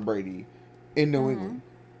to Tom Brady in New England.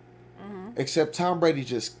 Except Tom Brady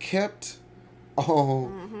just kept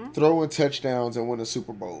on throwing touchdowns and winning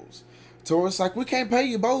Super Bowls. So it's like, we can't pay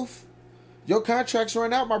you both. Your contract's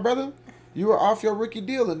run out, my brother. You were off your rookie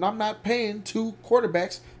deal, and I'm not paying 2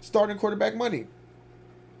 quarterbacks starting quarterback money.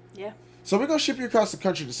 Yeah. So we're going to ship you across the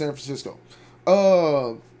country to San Francisco.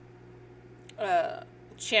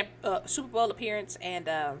 Super Bowl appearance and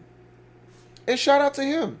shout out to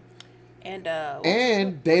him.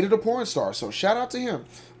 And dated a porn star, so shout out to him.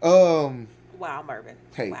 Wow, Mervin.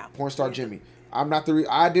 Hey, wow. Porn star Jimmy. I'm not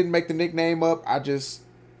I didn't make the nickname up. I just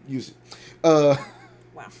use it. Wow.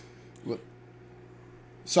 Look.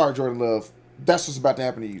 Sorry, Jordan Love. That's what's about to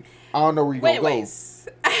happen to you. I don't know where you're going to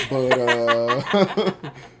go.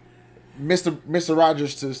 But Mr.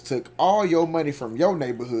 Rogers just took all your money from your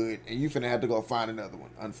neighborhood, and you finna have to go find another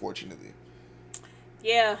one, unfortunately.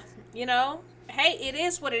 Yeah, you know, hey, it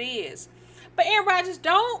is what it is. But Aaron Rodgers,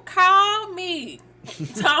 don't call me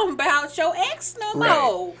talking about your ex no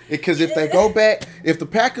more. Because if the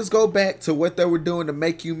Packers go back to what they were doing to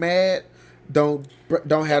make you mad, don't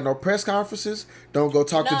have no press conferences. Don't go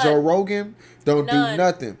talk to Joe Rogan. Don't do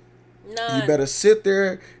nothing. You better sit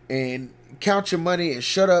there and count your money and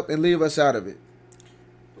shut up and leave us out of it.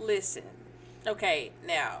 Listen, okay,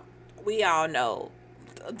 now we all know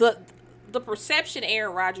the perception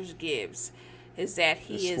Aaron Rodgers gives is that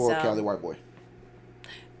he is Cali white boy.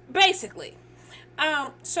 Basically,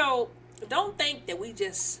 so don't think that we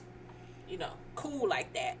just cool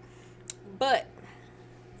like that, but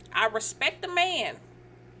I respect the man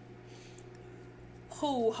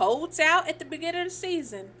who holds out at the beginning of the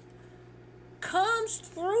season, comes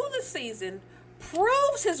through the season,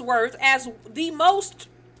 proves his worth as the most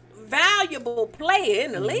valuable player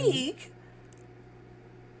in the league,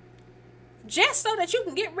 just so that you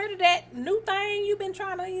can get rid of that new thing you've been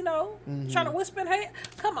trying to, trying to whisper in her head.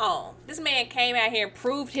 Come on. This man came out here and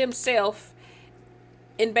proved himself.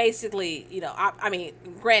 And basically, I mean,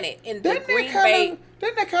 granted, in the Green Bay...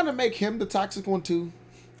 Didn't that kind of make him the toxic one, too?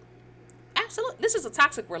 Absolutely. This is a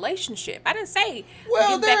toxic relationship. I didn't say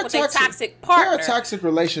Well, get back with a toxic partner. There are toxic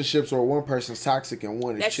relationships where one person's toxic and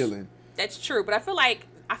one is chilling. That's true, but I feel like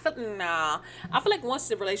once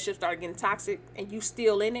the relationship started getting toxic and you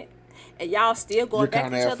still in it, and y'all still going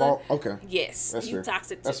back to each other. Fault? Okay. Yes, that's you fair.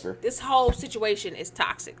 toxic. That's fair. This whole situation is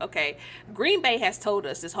toxic. Okay, Green Bay has told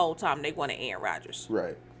us this whole time they want Aaron Rodgers.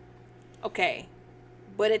 Right. Okay,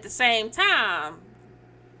 but at the same time,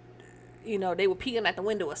 you know, they were peeking at the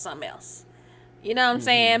window or something else. You know what I'm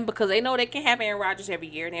saying? Because they know they can have Aaron Rodgers every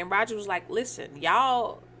year, and Aaron Rodgers was like, "Listen,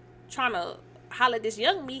 y'all trying to holler at this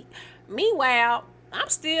young meat. Meanwhile, I'm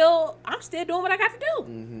still doing what I got to do."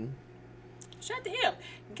 Mm-hmm. Shout out to him.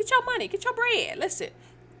 Get your money. Get your bread. Listen.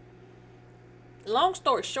 Long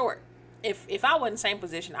story short, if I was in the same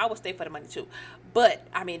position, I would stay for the money too. But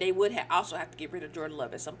I mean, they would also have to get rid of Jordan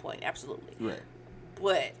Love at some point. Absolutely. Right.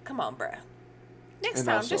 But come on, bruh. Next And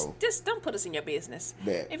time, also, just don't put us in your business.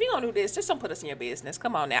 Bad. If you're gonna do this, just don't put us in your business.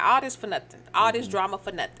 Come on now. All this for nothing. All this drama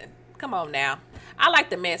for nothing. Come on now. I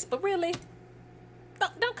like the mess, but really,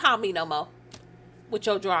 don't call me no more with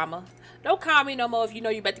your drama. Don't call me no more if you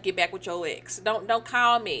know you about to get back with your ex. Don't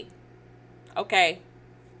call me. Okay?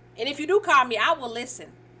 And if you do call me, I will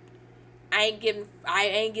listen. I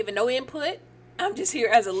ain't giving no input. I'm just here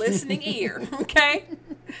as a listening ear. Okay?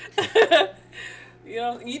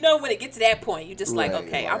 You know when it gets to that point, you just like,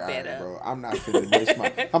 okay, I'm fed up. Bro, I'm not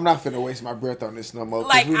finna waste my breath on this no more.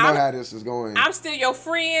 Like, we know how this is going. I'm still your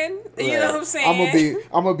friend. Right. You know what I'm saying?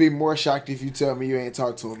 I'm gonna be more shocked if you tell me you ain't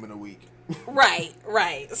talked to him in a week. Right.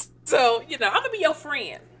 So, I'm gonna be your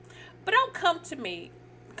friend. But don't come to me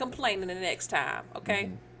complaining the next time, okay?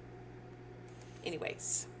 Mm-hmm.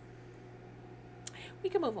 Anyways. We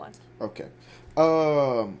can move on. Okay.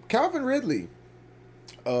 Calvin Ridley.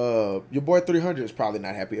 Your boy 300 is probably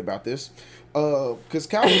not happy about this. Because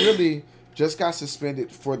Calvin Ridley just got suspended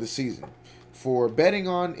for the season for betting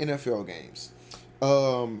on NFL games.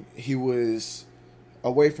 He was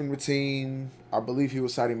away from the team. I believe he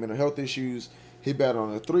was citing mental health issues. He bet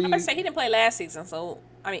on a 3. I'm about to say he didn't play last season, so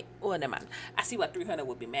I mean, well, never mind. I see why 300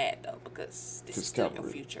 would be mad though, because this is still your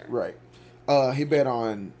future. Right. He bet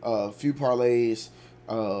on a few parlays.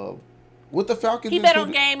 With the Falcons, he bet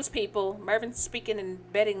on games. People, Mervin's speaking in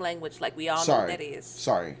betting language, like we all know what that is.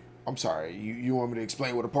 Sorry, I'm sorry. You want me to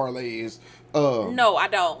explain what a parlay is? No, I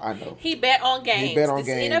don't. I know. He bet on games. He bet on this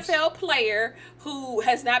games. NFL player who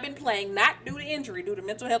has not been playing, not due to injury, due to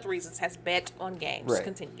mental health reasons, has bet on games. Right.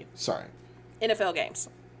 Continue. Sorry. NFL games.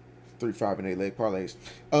 3, 5, and 8 leg parlays.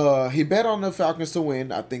 He bet on the Falcons to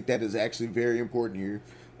win. I think that is actually very important here.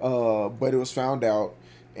 But it was found out,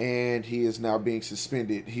 and he is now being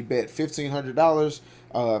suspended. He bet $1,500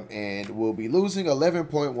 and will be losing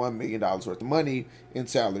 $11.1 million worth of money in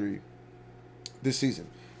salary this season.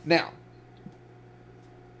 Now,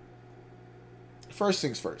 first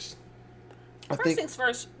things first. First things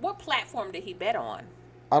first, what platform did he bet on?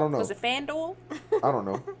 I don't know. Was it FanDuel? I don't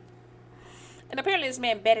know. And apparently this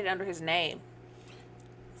man betted under his name.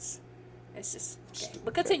 It's just okay.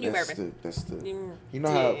 But continue, Mervin. You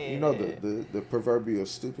know the proverbial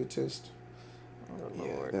stupid test. Oh,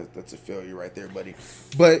 yeah, Lord. That's a failure right there, buddy.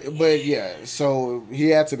 But yeah, so he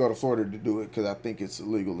had to go to Florida to do it because I think it's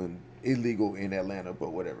illegal in Atlanta,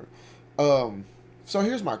 but whatever. So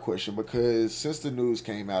here's my question, because since the news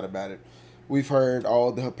came out about it, we've heard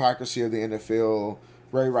all the hypocrisy of the NFL.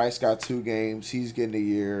 Ray Rice got 2 games; he's getting a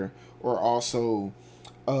year. Or also,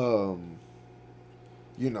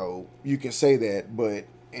 you can say that, but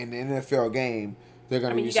in the NFL game, they're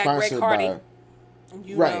going to be sponsored by.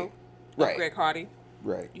 Right. Greg Hardy.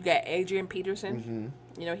 Right. You got Adrian Peterson.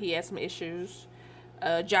 Mm-hmm. He had some issues.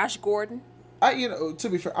 Josh Gordon. To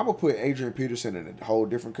be fair, I'm gonna put Adrian Peterson in a whole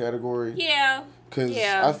different category. Yeah. Because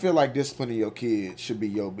I feel like disciplining your kids should be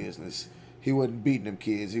your business. He wasn't beating them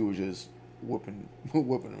kids; he was just whooping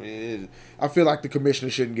them. I feel like the commissioner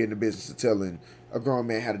shouldn't get in the business of telling a grown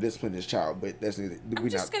man how to discipline his child. But that's neither. I'm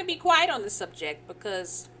just gonna be quiet on this subject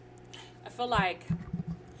because I feel like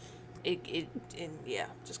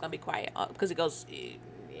just gonna be quiet because it goes.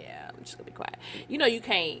 I'm just gonna be quiet. You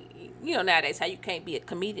can't. Nowadays how you can't be a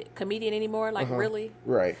comedian anymore. Like really.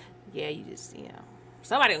 Right. Yeah, you just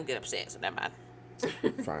somebody gonna get upset. So never mind.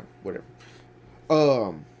 Fine, whatever.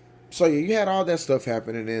 So yeah, you had all that stuff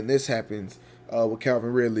happen, and then this happens with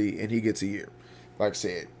Calvin Ridley, and he gets a year. Like I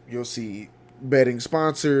said, you'll see betting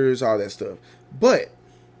sponsors, all that stuff. But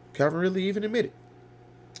Calvin Ridley even admitted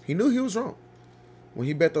he knew he was wrong when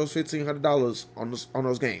he bet those $1,500 on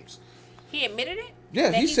those games. He admitted it.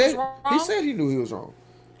 Yeah, he said he knew he was wrong.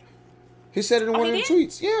 He said it in one of the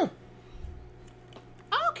tweets. Yeah.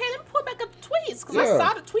 Oh, okay, let me pull back up the tweets Because I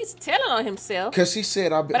saw the tweets telling on himself. Because he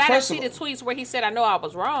said, but I didn't see the tweets where he said, I know I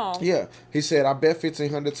was wrong. Yeah. He said, I bet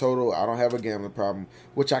 $1,500 total. I don't have a gambling problem.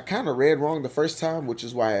 Which I kind of read wrong the first time, which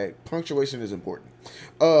is why punctuation is important.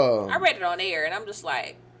 I read it on air, and I'm just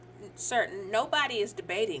like, sir, nobody is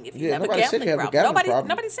debating if you have a gambling problem.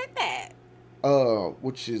 Nobody said that.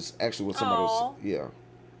 Which is actually what somebody else said. Yeah.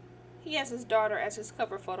 He has his daughter as his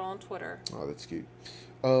cover photo on Twitter. Oh, that's cute.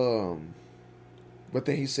 But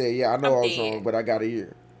then he said, yeah, I know I was wrong, but I got a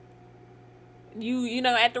year. You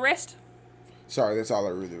know, at the rest? Sorry, that's all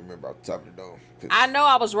I really remember off the top of the dome. I know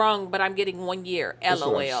I was wrong, but I'm getting 1 year. LOL. That's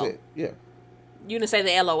what I said. Yeah. You didn't say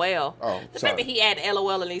the LOL. Oh, the fact that he added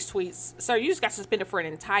LOL in these tweets, sir, you just got suspended for an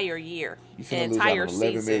entire year. You finna lose out on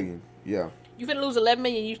 11 million. Yeah. You finna lose 11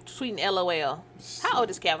 million. You tweeting LOL. How old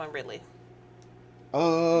is Calvin Ridley?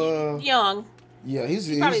 Young. Yeah,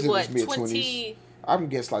 he's probably in what, his mid-20s. I'm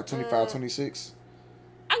guessing like 25, 26.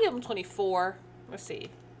 I give him 24. Let's see.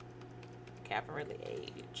 Calvin Ridley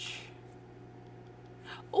age.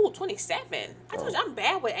 Oh, 27. I told you I'm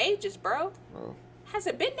bad with ages, bro. Oh. Has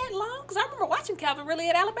it been that long? Because I remember watching Calvin Ridley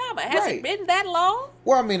at Alabama. Has it been that long?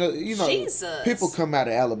 Well, I mean, you know, Jesus. People come out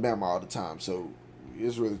of Alabama all the time, so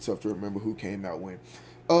it's really tough to remember who came out when.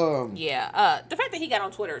 Yeah. The fact that he got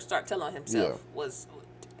on Twitter and started telling himself was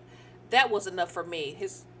enough for me.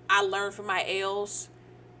 I learned from my L's.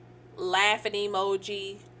 Laughing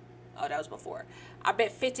emoji. Oh, that was before. I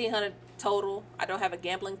bet $1,500 total. I don't have a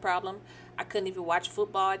gambling problem. I couldn't even watch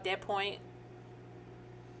football at that point.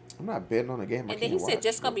 I'm not betting on a game. And then he said,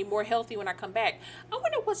 just gonna be more healthy when I come back. I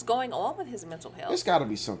wonder what's going on with his mental health. It's got to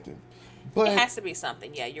be something. But it has to be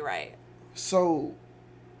something. Yeah, you're right. So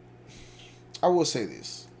I will say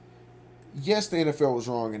this. Yes, the NFL was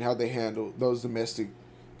wrong in how they handled those domestic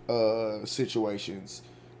situations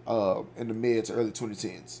in the mid to early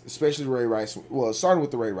 2010s, especially Ray Rice. Well, starting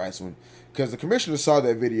with the Ray Rice one, because the commissioner saw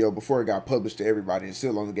that video before it got published to everybody and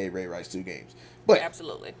still only gave Ray Rice 2 games. But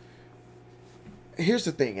absolutely. Here's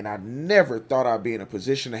the thing, and I never thought I'd be in a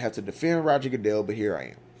position to have to defend Roger Goodell, but here I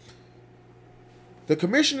am. The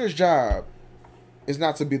commissioner's job is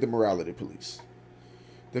not to be the morality police.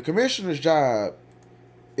 The commissioner's job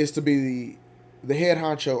is to be the head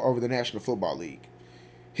honcho over the National Football League.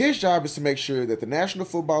 His job is to make sure that the National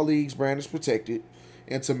Football League's brand is protected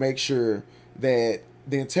and to make sure that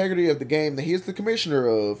the integrity of the game that he is the commissioner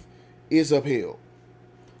of is upheld.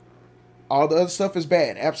 All the other stuff is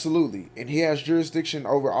bad, absolutely. And he has jurisdiction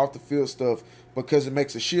over off-the-field stuff because it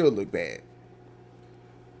makes the Shield look bad.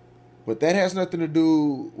 But that has nothing to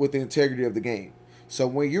do with the integrity of the game. So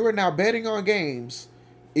when you are now betting on games,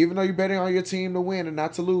 even though you're betting on your team to win and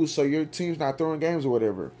not to lose, so your team's not throwing games or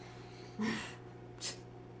whatever.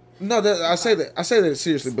 No, I say that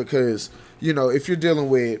seriously because, you know, if you're dealing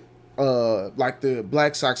with like the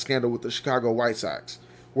Black Sox scandal with the Chicago White Sox,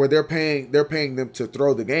 where they're paying them to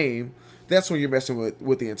throw the game, that's when you're messing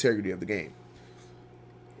with the integrity of the game.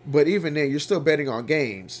 But even then, you're still betting on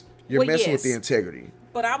games. You're messing with the integrity.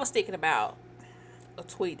 But I was thinking about a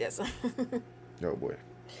tweet that's oh boy.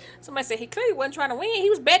 Somebody said he clearly wasn't trying to win. He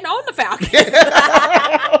was betting on the Falcons.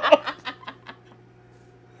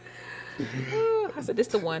 I said, this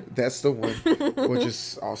the one. That's the one, which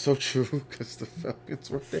is also true because the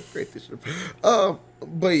Falcons weren't that great this year.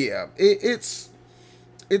 But yeah, it's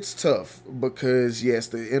tough because yes,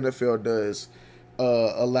 the NFL does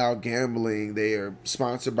allow gambling. They are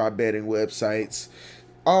sponsored by betting websites,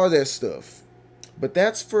 all that stuff. But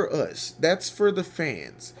that's for us. That's for the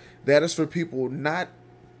fans. That is for people not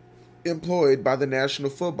employed by the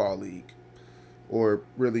National Football League or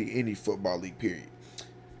really any football league, period.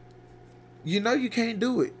 You know you can't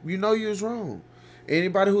do it. You know you was wrong.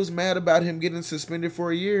 Anybody who's mad about him getting suspended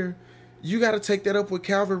for a year, you got to take that up with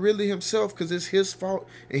Calvin Ridley himself because it's his fault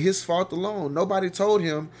and his fault alone. Nobody told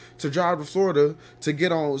him to drive to Florida to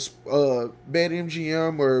get on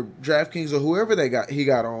BetMGM or DraftKings or whoever he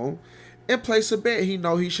got on and place a bet he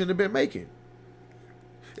know he shouldn't have been making.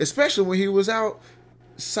 Especially when he was out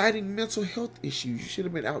citing mental health issues. You should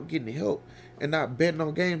have been out getting help and not betting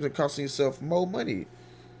on games and costing yourself more money.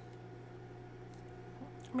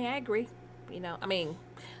 I mean, I agree. You know, I mean,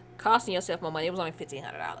 costing yourself more money. It was only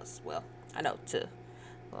 $1,500. Well, I know to.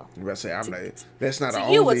 Well, I'm about to say that's not to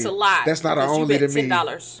only. You, it's a lot. That's not only to me.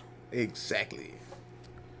 $10. Exactly.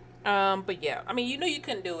 But yeah, I mean, you knew you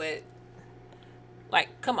couldn't do it.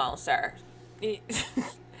 Like, come on, sir.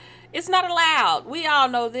 It's not allowed. We all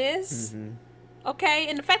know this. Mm-hmm. Okay,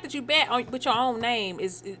 and the fact that you bet with your own name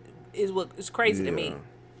is what is crazy to me.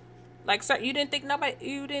 Like, sir, you didn't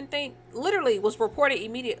think literally was reported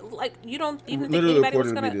immediately. Like, you don't even think anybody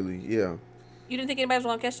was gonna. Immediately, yeah. You didn't think anybody was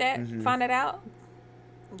gonna catch that? Mm-hmm. Find that out?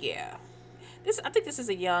 Yeah. I think this is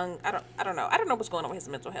a young. I don't know. I don't know what's going on with his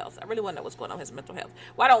mental health. I really want to know what's going on with his mental health.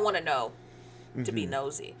 Well, I don't want to know to be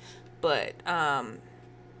nosy, but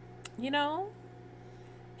you know,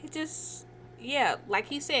 he just like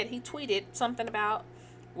he said, he tweeted something about,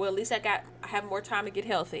 well, at least I have more time to get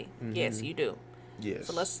healthy. Yes, you do. Yes.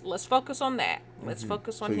 So let's focus on that. Let's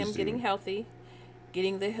focus on him getting do. healthy,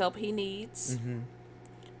 getting the help he needs.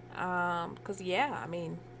 Because I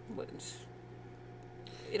mean,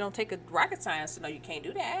 it don't take a rocket science to know you can't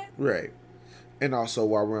do that. Right. And also,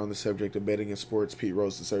 while we're on the subject of betting in sports, Pete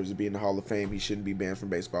Rose deserves to be in the Hall of Fame. He shouldn't be banned from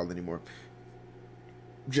baseball anymore.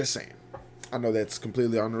 Just saying. I know that's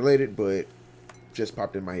completely unrelated, but just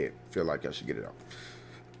popped in my head. Feel like I should get it out.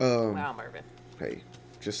 Wow, Mervin. Hey,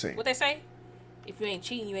 just saying. What they say? If you ain't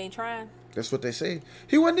cheating, you ain't trying. That's what they say.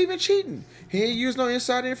 He wasn't even cheating. He ain't used no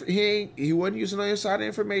inside he wasn't using no insider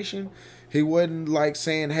information. He wasn't like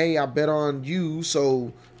saying, "Hey, I bet on you,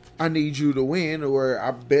 so I need you to win," or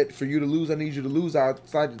 "I bet for you to lose, I need you to lose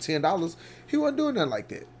outside the $10." He wasn't doing nothing like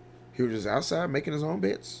that. He was just outside making his own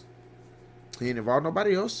bets. He ain't involved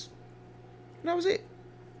nobody else. And that was it.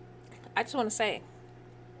 I just want to say,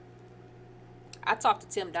 I talked to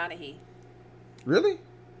Tim Donaghy Really?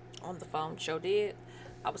 on the phone. Sure did.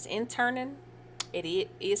 I was interning at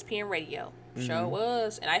ESPN Radio. Sure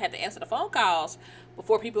was. And I had to answer the phone calls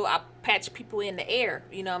before I patch people in the air.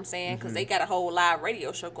 You know what I'm saying? Because they got a whole live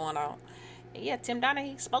radio show going on. And Tim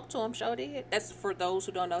Donaghy spoke to him. Sure did. That's for those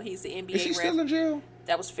who don't know. He's the NBA Is he ref still in jail?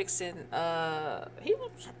 that was fixing. I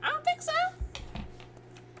don't think so.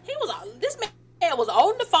 This man was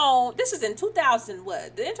on the phone. This is in 2000.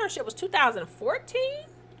 What? The internship was 2014.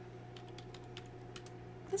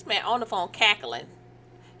 This man on the phone cackling.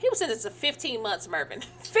 He was sentenced to 15 months, Mervin.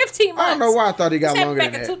 15 months. I don't know why I thought he got longer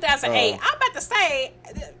back than in that. 2008. I'm about to say,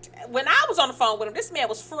 when I was on the phone with him, this man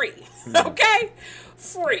was free. Okay?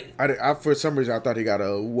 Free. I for some reason, I thought he got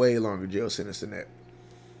a way longer jail sentence than that.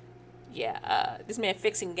 Yeah. This man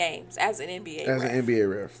fixing games as an NBA As ref. an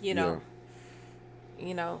NBA ref. You know.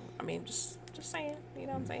 You know, I mean, just saying. You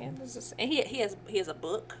know what I'm saying? This is, and he has a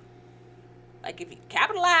book. Like, if you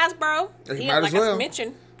capitalize, bro. He might as like well. I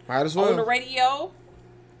mentioned, Might as well. on the radio,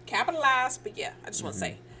 capitalize. But yeah, I just want to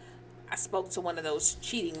say, I spoke to one of those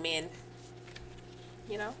cheating men.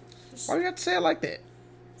 You know, Why do you have to say it like that?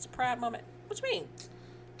 it's a proud moment. What you mean?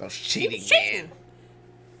 Those He cheating was cheating. men.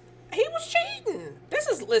 He was cheating.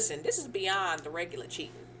 This is beyond the regular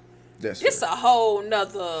cheating. That's This right. a whole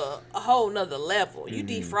nother level. You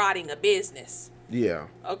defrauding a business. Yeah.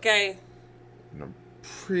 Okay. And I'm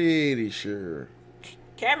pretty sure.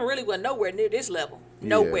 Kevin really wasn't nowhere near this level.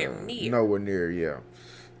 Nowhere Yeah, near. Nowhere near, yeah.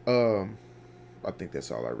 I think that's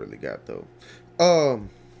all I really got, though.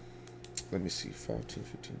 Let me see. 5, 10,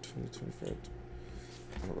 15, 20, 25.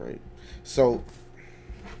 All right. So,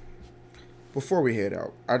 before we head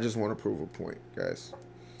out, I just want to prove a point, guys.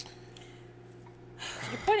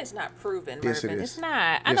 Your point is not proven, Yes, Mervin. it is. It's not.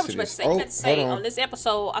 I Yes, know what it you're about to is. say. Oh, You had to say hold on. on this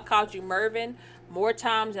episode, I called you Mervin more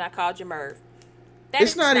times than I called you Merv. That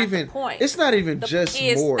It's is not the even. point. It's not even The just point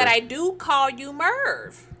is more. that I do call you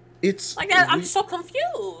Merv. It's Like that, I'm so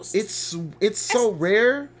confused. It's so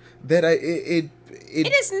rare that It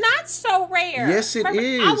is not so rare. Yes, it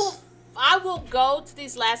is. I will go to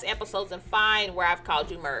these last episodes and find where I've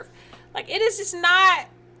called you Merv. Like, it is just not.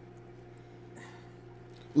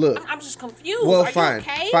 Look. I'm just confused. Well, Are fine, you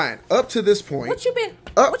okay? fine. Up to this point. What you been?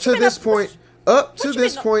 Up what to you been this up- point. what- Up to what you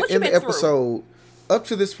this been- point what you in the been through? episode. Up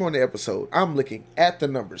to this point in the episode, I'm looking at the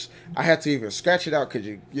numbers. I had to even scratch it out because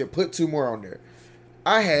you put 2 more on there.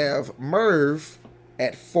 I have Merv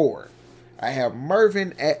at 4. I have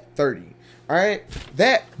Mervin at 30. All right,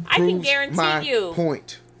 that I can proves guarantee my you.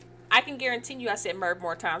 point. I can guarantee you I said Merv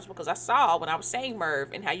more times because I saw when I was saying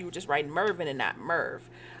Merv and how you were just writing Mervin and not Merv.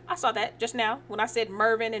 I saw that just now when I said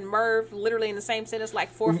Mervin and Merv literally in the same sentence like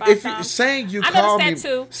 4 or 5 If times. saying you I call me, noticed that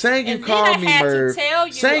too. saying you And call then I me had to Merv, tell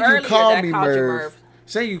you saying you earlier call that I me called you Merv, Merv.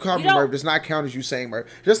 saying you call You me don't- Merv does not count as you saying Merv.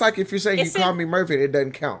 Just like if you're saying It's you call in- me Mervin, it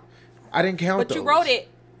doesn't count. I didn't count But those. you wrote it.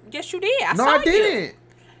 Yes, you did. I No, saw I didn't. You.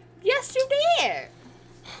 Yes, you did.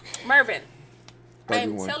 Mervin, I'm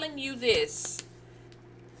 31. telling you this.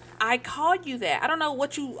 I called you that. I don't know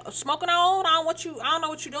what you smoking on. I don't know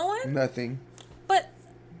what you're doing. Nothing. But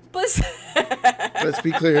Let's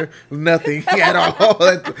be clear. Nothing at all.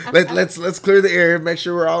 Let's clear the air and make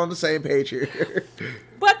sure we're all on the same page here.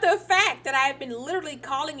 But the fact that I've been literally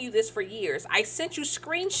calling you this for years, I sent you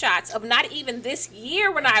screenshots of not even this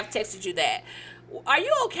year when I've texted you that. Are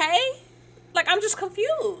you okay? Like, I'm just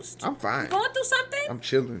confused. I'm fine. You going through something? I'm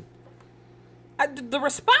chilling. The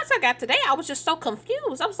response I got today, I was just so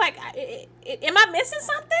confused. I was like, am I missing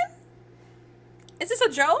something? Is this a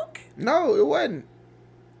joke? No, it wasn't.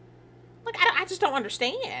 Like, I just don't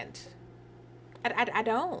understand. I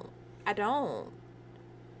don't.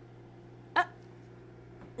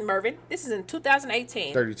 Mervin, this is in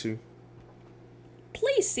 2018. 32.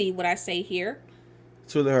 Please see what I say here.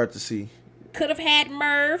 It's really hard to see. Could have had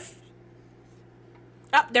Merv.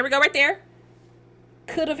 Oh, there we go, right there.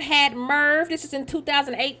 Could have had Merv. This is in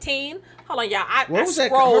 2018. Hold on, y'all. What was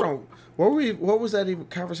that? Hold on. What was that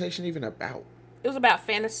conversation even about? It was about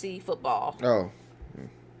fantasy football. Oh.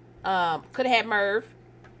 Could have had Merv.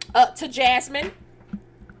 To Jasmine.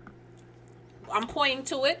 I'm pointing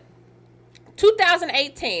to it.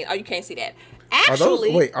 2018. Oh, you can't see that.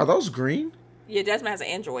 Actually, are those green? Yeah, Jasmine has an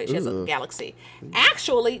Android. She has a Galaxy.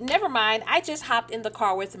 Actually, never mind. I just hopped in the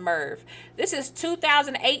car with Merv. This is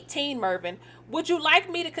 2018, Mervin. Would you like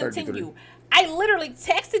me to continue? 33. I literally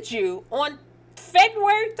texted you on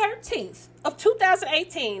February 13th of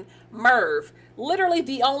 2018, Merv. Literally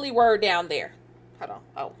the only word down there. Hold on.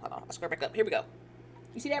 Oh, hold on. I'll scroll back up. Here we go.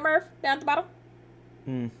 You see that, Merv? Down at the bottom?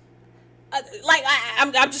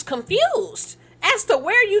 I'm just confused as to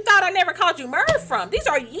where you thought I never called you Merv from. These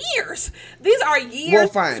are years. These are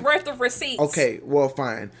years worth of receipts. Okay, well,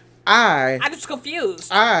 fine. I'm just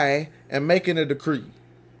confused. I am making a decree.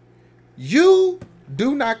 You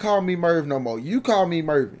do not call me Merv no more. You call me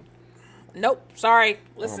Mervin. Nope. Sorry.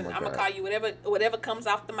 Listen, I'm God. gonna call you whatever comes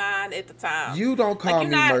off the mind at the time. You don't call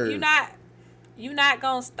me Merv. You're not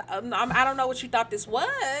gonna. I don't know what you thought this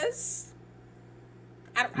was.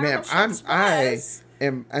 Ma'am,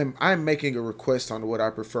 I'm making a request on what I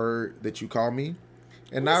prefer that you call me,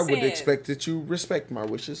 and I would expect that you respect my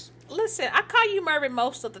wishes. Listen, I call you Mervin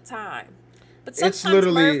most of the time, but sometimes it's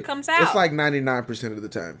literally Merv comes out. It's like 99% of the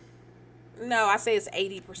time. No, I say it's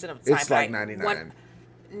 80% of the time. It's like 99.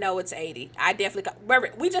 No, it's 80. I definitely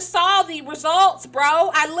Mervin. We just saw the results, bro.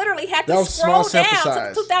 I literally had to scroll down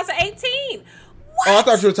to 2018. What? Oh, I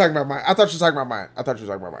thought you were talking about mine.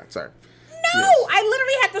 Sorry. No, yes. I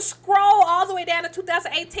literally had to scroll all the way down to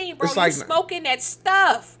 2018, bro. You smoking that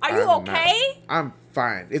stuff. Are you okay? I'm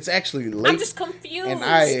fine. It's actually late. I'm just confused. And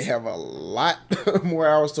I have a lot more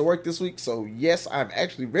hours to work this week, so yes, I'm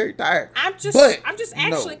actually very tired. I'm just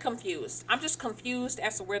actually confused. I'm just confused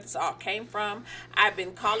as to where this all came from. I've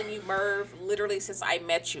been calling you Merv literally since I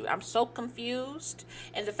met you. I'm so confused.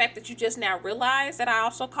 And the fact that you just now realize that I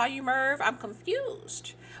also call you Merv, I'm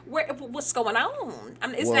confused. What's going on?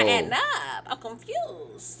 It's not adding up. I'm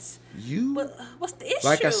confused. What's the issue?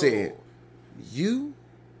 Like I said, you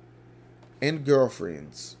and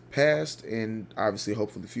girlfriends, past and obviously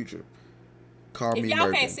hopefully future, call me Merv. If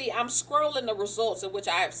y'all can't see, I'm scrolling the results in which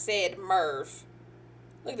I have said Merv.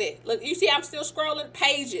 Look at that. Look, you see I'm still scrolling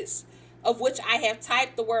pages of which I have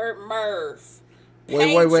typed the word Merv.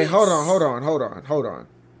 Wait. Hold on.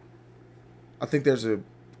 I think there's a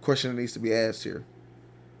question that needs to be asked here.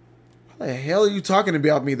 Why the hell are you talking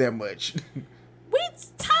about me that much? We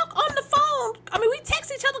talk on the phone. I mean, we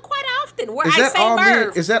text each other quite often. Where I say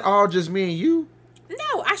Merv. Is that all just me and you?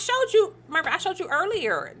 No, I showed you. Remember, I showed you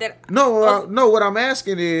earlier that. No. What I'm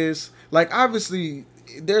asking is, like, obviously,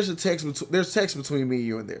 there's text between me and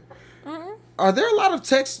you in there. Mm-hmm. Are there a lot of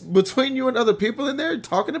texts between you and other people in there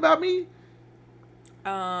talking about me?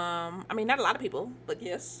 I mean, not a lot of people, but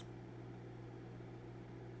yes.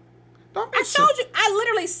 I showed you. I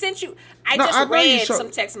literally sent you. I just read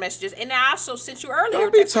some text messages, and I also sent you earlier.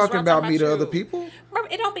 Don't be talking about me to other people.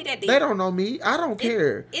 It don't be that deep. They don't know me. I don't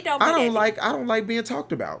care. It don't. Be I don't like being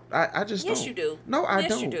talked about. I just yes, don't. You do. No, I yes,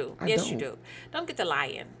 don't. You do. Yes, you do. Don't get to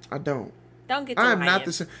lying. I don't. Don't get to lying. I'm not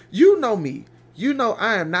the. You know me. You know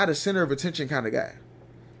I am not a center of attention kind of guy.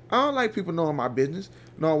 I don't like people knowing my business,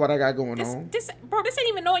 knowing what I got going on. This ain't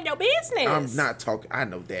even knowing your business. I'm not talking. I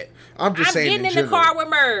know that. I'm just saying. I'm getting in the car with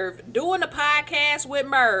Merv, doing a podcast with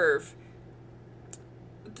Merv,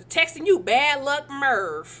 texting you bad luck,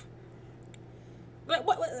 Merv.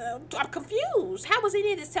 I'm confused. How was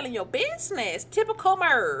any of this telling your business? Typical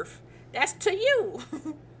Merv. That's to you.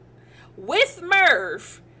 With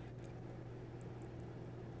Merv.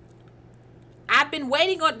 I've been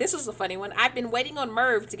waiting on, this was a funny one. I've been waiting on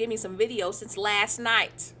Merv to give me some videos since last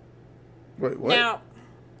night. Wait, what? Now,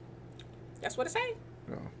 that's what it say.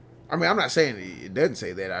 No. I mean, I'm not saying it doesn't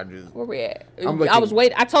say that. I just. Where we at? I was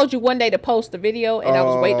waiting. I told you one day to post the video, and I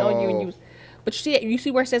was waiting on you, and you. But you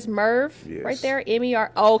see where it says Merv right there,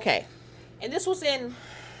 MER. Oh, okay. And this wasn't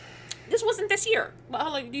this year. Well,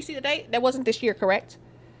 hold on. Do you see the date? That wasn't this year, correct?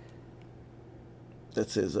 That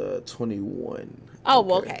says 21. Oh,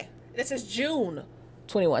 well, okay. This is June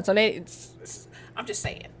 21. So I'm just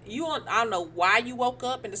saying. I don't know why you woke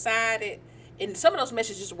up and decided And some of those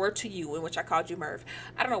messages were to you, in which I called you Merv.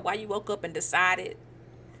 I don't know why you woke up and decided,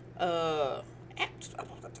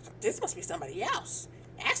 this must be somebody else.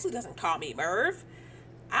 Ashley doesn't call me Merv.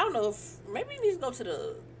 I don't know if maybe you need to go to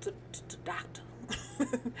the doctor.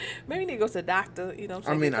 Maybe you need to go to the doctor. You know what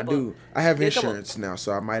I'm saying? I do. I have insurance now,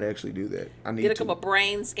 so I might actually do that. I need get a couple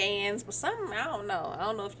brain scans, but some I don't know. I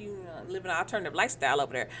don't know if you live an alternative lifestyle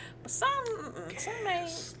over there, but some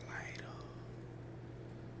ain't.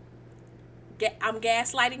 I'm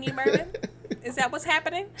gaslighting you, Mervin. Is that what's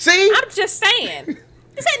happening? See? I'm just saying.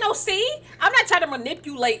 This ain't no see. I'm not trying to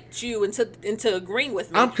manipulate you into agreeing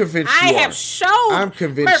with me. I'm convinced you are. I'm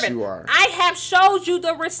convinced you are. I have showed you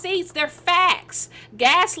the receipts. They're facts.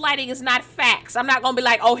 Gaslighting is not facts. I'm not going to be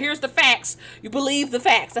like, oh, here's the facts. You believe the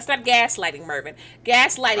facts. That's not gaslighting, Mervin.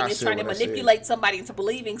 Gaslighting is trying to manipulate somebody into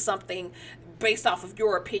believing something based off of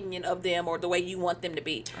your opinion of them or the way you want them to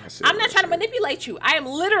be. I'm not trying to manipulate you. I am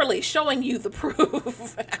literally showing you the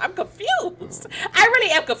proof. I'm confused. I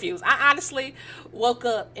really am confused. I honestly woke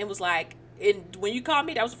up and was like, when you called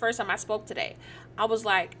me, that was the first time I spoke today. I was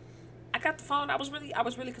like, I got the phone. I was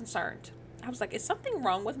really concerned. I was like, is something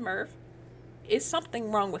wrong with Merv? Is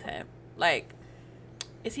something wrong with him? Like,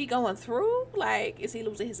 is he going through? Like, is he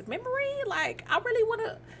losing his memory? Like, I really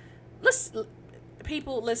want to,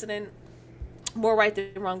 people listening, more right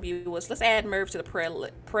than wrong viewers, let's add Merv to the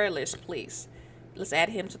prayer list, please. Let's add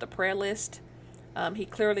him to the prayer list. He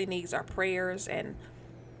clearly needs our prayers, and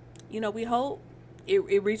we hope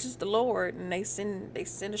it reaches the Lord, and they send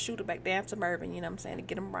a shooter back down to Mervin. You know what I'm saying, to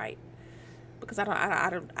get him right, because I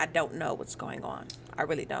don't know what's going on. I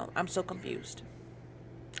really don't. I'm so confused.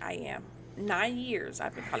 I am. 9 years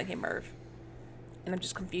I've been calling him Merv, and I'm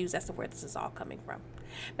just confused as to where this is all coming from.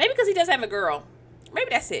 Maybe because he does have a girl. Maybe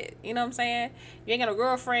that's it. You know what I'm saying? You ain't got a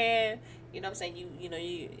girlfriend. You know what I'm saying?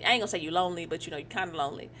 You I ain't gonna say you lonely, but you're kind of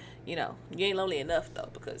lonely. You ain't lonely enough though,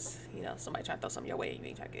 because somebody trying to throw something your way and you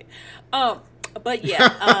ain't trying to get. But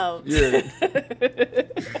yeah.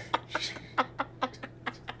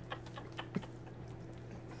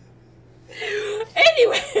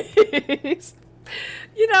 Anyways,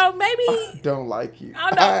 maybe I don't like you.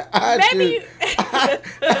 I don't know. Maybe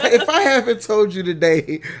if I haven't told you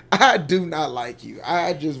today, I do not like you.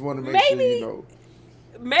 I just want to make sure you know.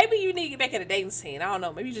 Maybe you need to get back in the dating scene. I don't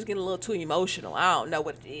know. Maybe you're just getting a little too emotional. I don't know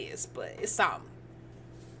what it is, but it's something.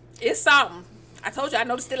 It's something. I told you I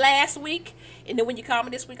noticed it last week, and then when you called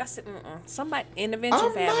me this week, I said, somebody,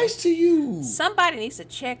 intervention family. I'm nice to you. Somebody needs to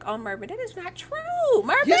check on Mervin. That is not true,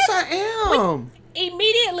 Mervin. Yes, I am.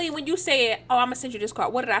 Immediately when you said, I'm going to send you this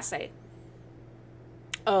card, what did I say?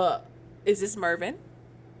 Is this Mervin?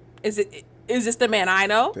 Is this the man I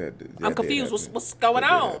know? I'm confused. What's going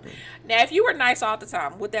on? Now, if you were nice all the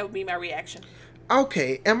time, that would be my reaction.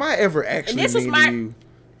 Okay, am I ever actually mean to you?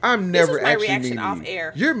 I'm never actually mean to you.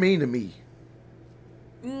 Air. You're mean to me.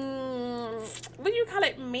 Would you call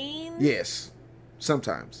it mean? Yes,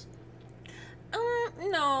 sometimes.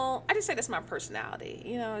 No, I just say that's my personality.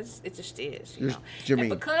 It just is. You're and mean.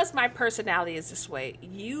 Because my personality is this way,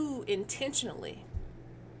 you intentionally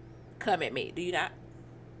come at me. Do you not?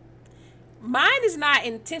 Mine is not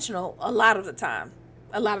intentional a lot of the time.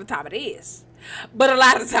 A lot of the time it is. But a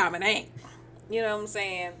lot of the time it ain't. You know what I'm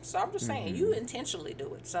saying? So I'm just saying, you intentionally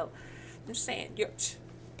do it. So I'm just saying,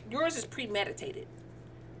 yours is premeditated.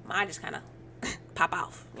 Mine just kind of pop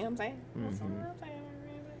off. You know what I'm saying?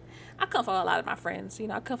 I come from a lot of my friends.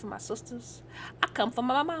 I come from my sisters. I come from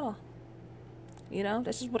my mama.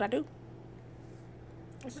 That's just what I do.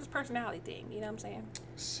 It's just a personality thing. You know what I'm saying?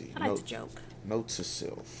 See, I like to joke. Note to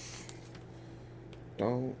self.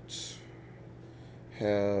 Don't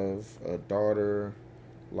have a daughter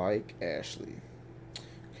like Ashley,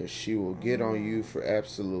 because she will get on you for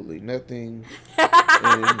absolutely nothing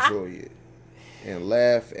and enjoy it and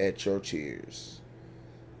laugh at your tears.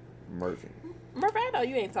 Mervin, I know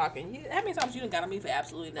you ain't talking. How many times you done got on me for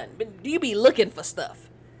absolutely nothing? But do you be looking for stuff?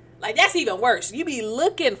 Like, that's even worse. You be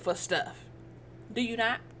looking for stuff. Do you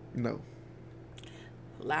not? No.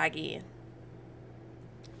 Lie again.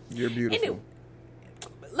 You're beautiful. Anyway,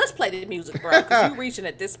 let's play the music, bro. Because you reaching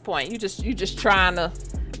at this point. You just trying to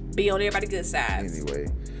be on everybody's good side. Anyway,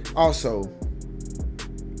 also,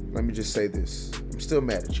 let me just say this. I'm still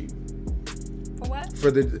mad at you. For what?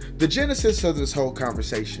 For the genesis of this whole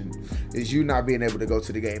conversation is you not being able to go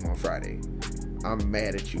to the game on Friday. I'm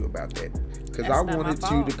mad at you about that. Because I wanted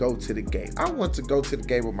you to go to the game. I want to go to the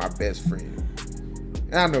game with my best friend.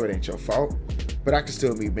 And I know it ain't your fault, but I can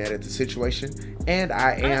still be mad at the situation. And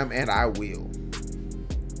I am, and I will.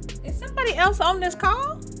 Is somebody else on this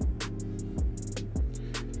call?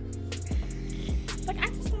 Like, I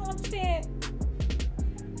just don't understand.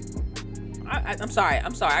 I'm sorry.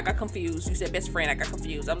 I got confused. You said best friend. I got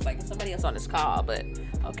confused. I was like, somebody else on this call, but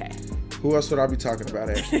okay. Who else would I be talking about,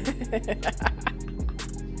 Ashley?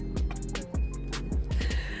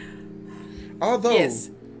 Although,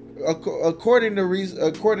 yes. according to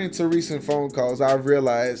recent phone calls, I've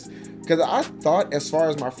realized, because I thought, as far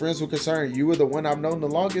as my friends were concerned, you were the one I've known the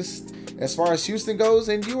longest as far as Houston goes,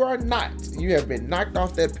 and you are not. You have been knocked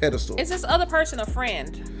off that pedestal. Is this other person a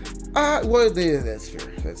friend? Well, that's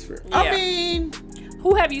fair. That's fair. Yeah. I mean,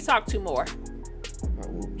 who have you talked to more?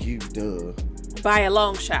 Oh, you duh. By a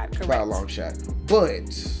long shot, correct? By a long shot, but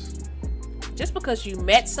just because you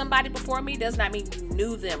met somebody before me does not mean you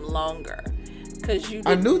knew them longer. Because you,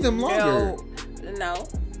 I knew them longer. No,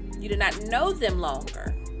 you did not know them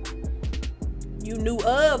longer. You knew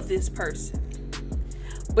of this person,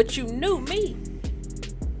 but you knew me.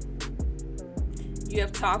 You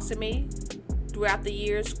have talked to me throughout the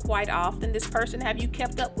years quite often. This person have you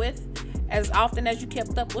kept up with as often as you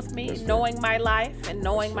kept up with me, knowing my life and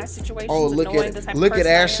knowing my situation. Oh, look at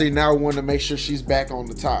Ashley now wanting to make sure she's back on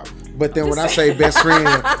the top. But then when I say best friend,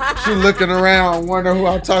 she looking around, wondering who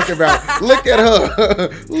I'm talking about. Look at her.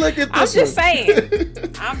 Look at this.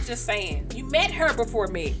 I'm just saying. You met her before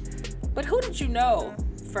me. But who did you know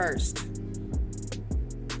first?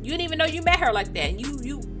 You didn't even know you met her like that. And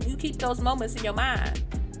you keep those moments in your mind.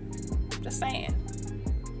 Just saying.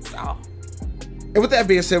 So. And with that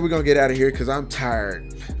being said, we're gonna get out of here because I'm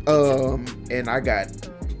tired. And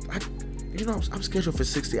I'm scheduled for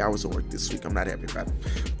 60 hours of work this week. I'm not happy about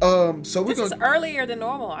it. So we're This is earlier than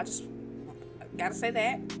normal. I just gotta say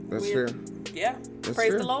that. That's fair. Yeah. That's Praise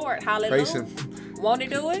fair. the Lord. Hallelujah. Praise him. Won't he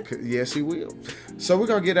do it? Yes, he will. So we're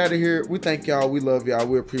gonna get out of here. We thank y'all. We love y'all.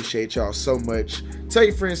 We appreciate y'all so much. Tell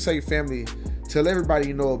your friends, tell your family, tell everybody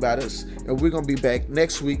you know about us. And we're gonna be back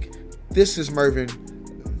next week. This is Mervin.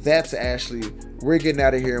 That's Ashley. We're getting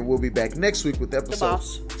out of here, and we'll be back next week with episode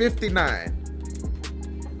 59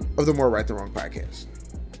 of the More Right Than Wrong podcast.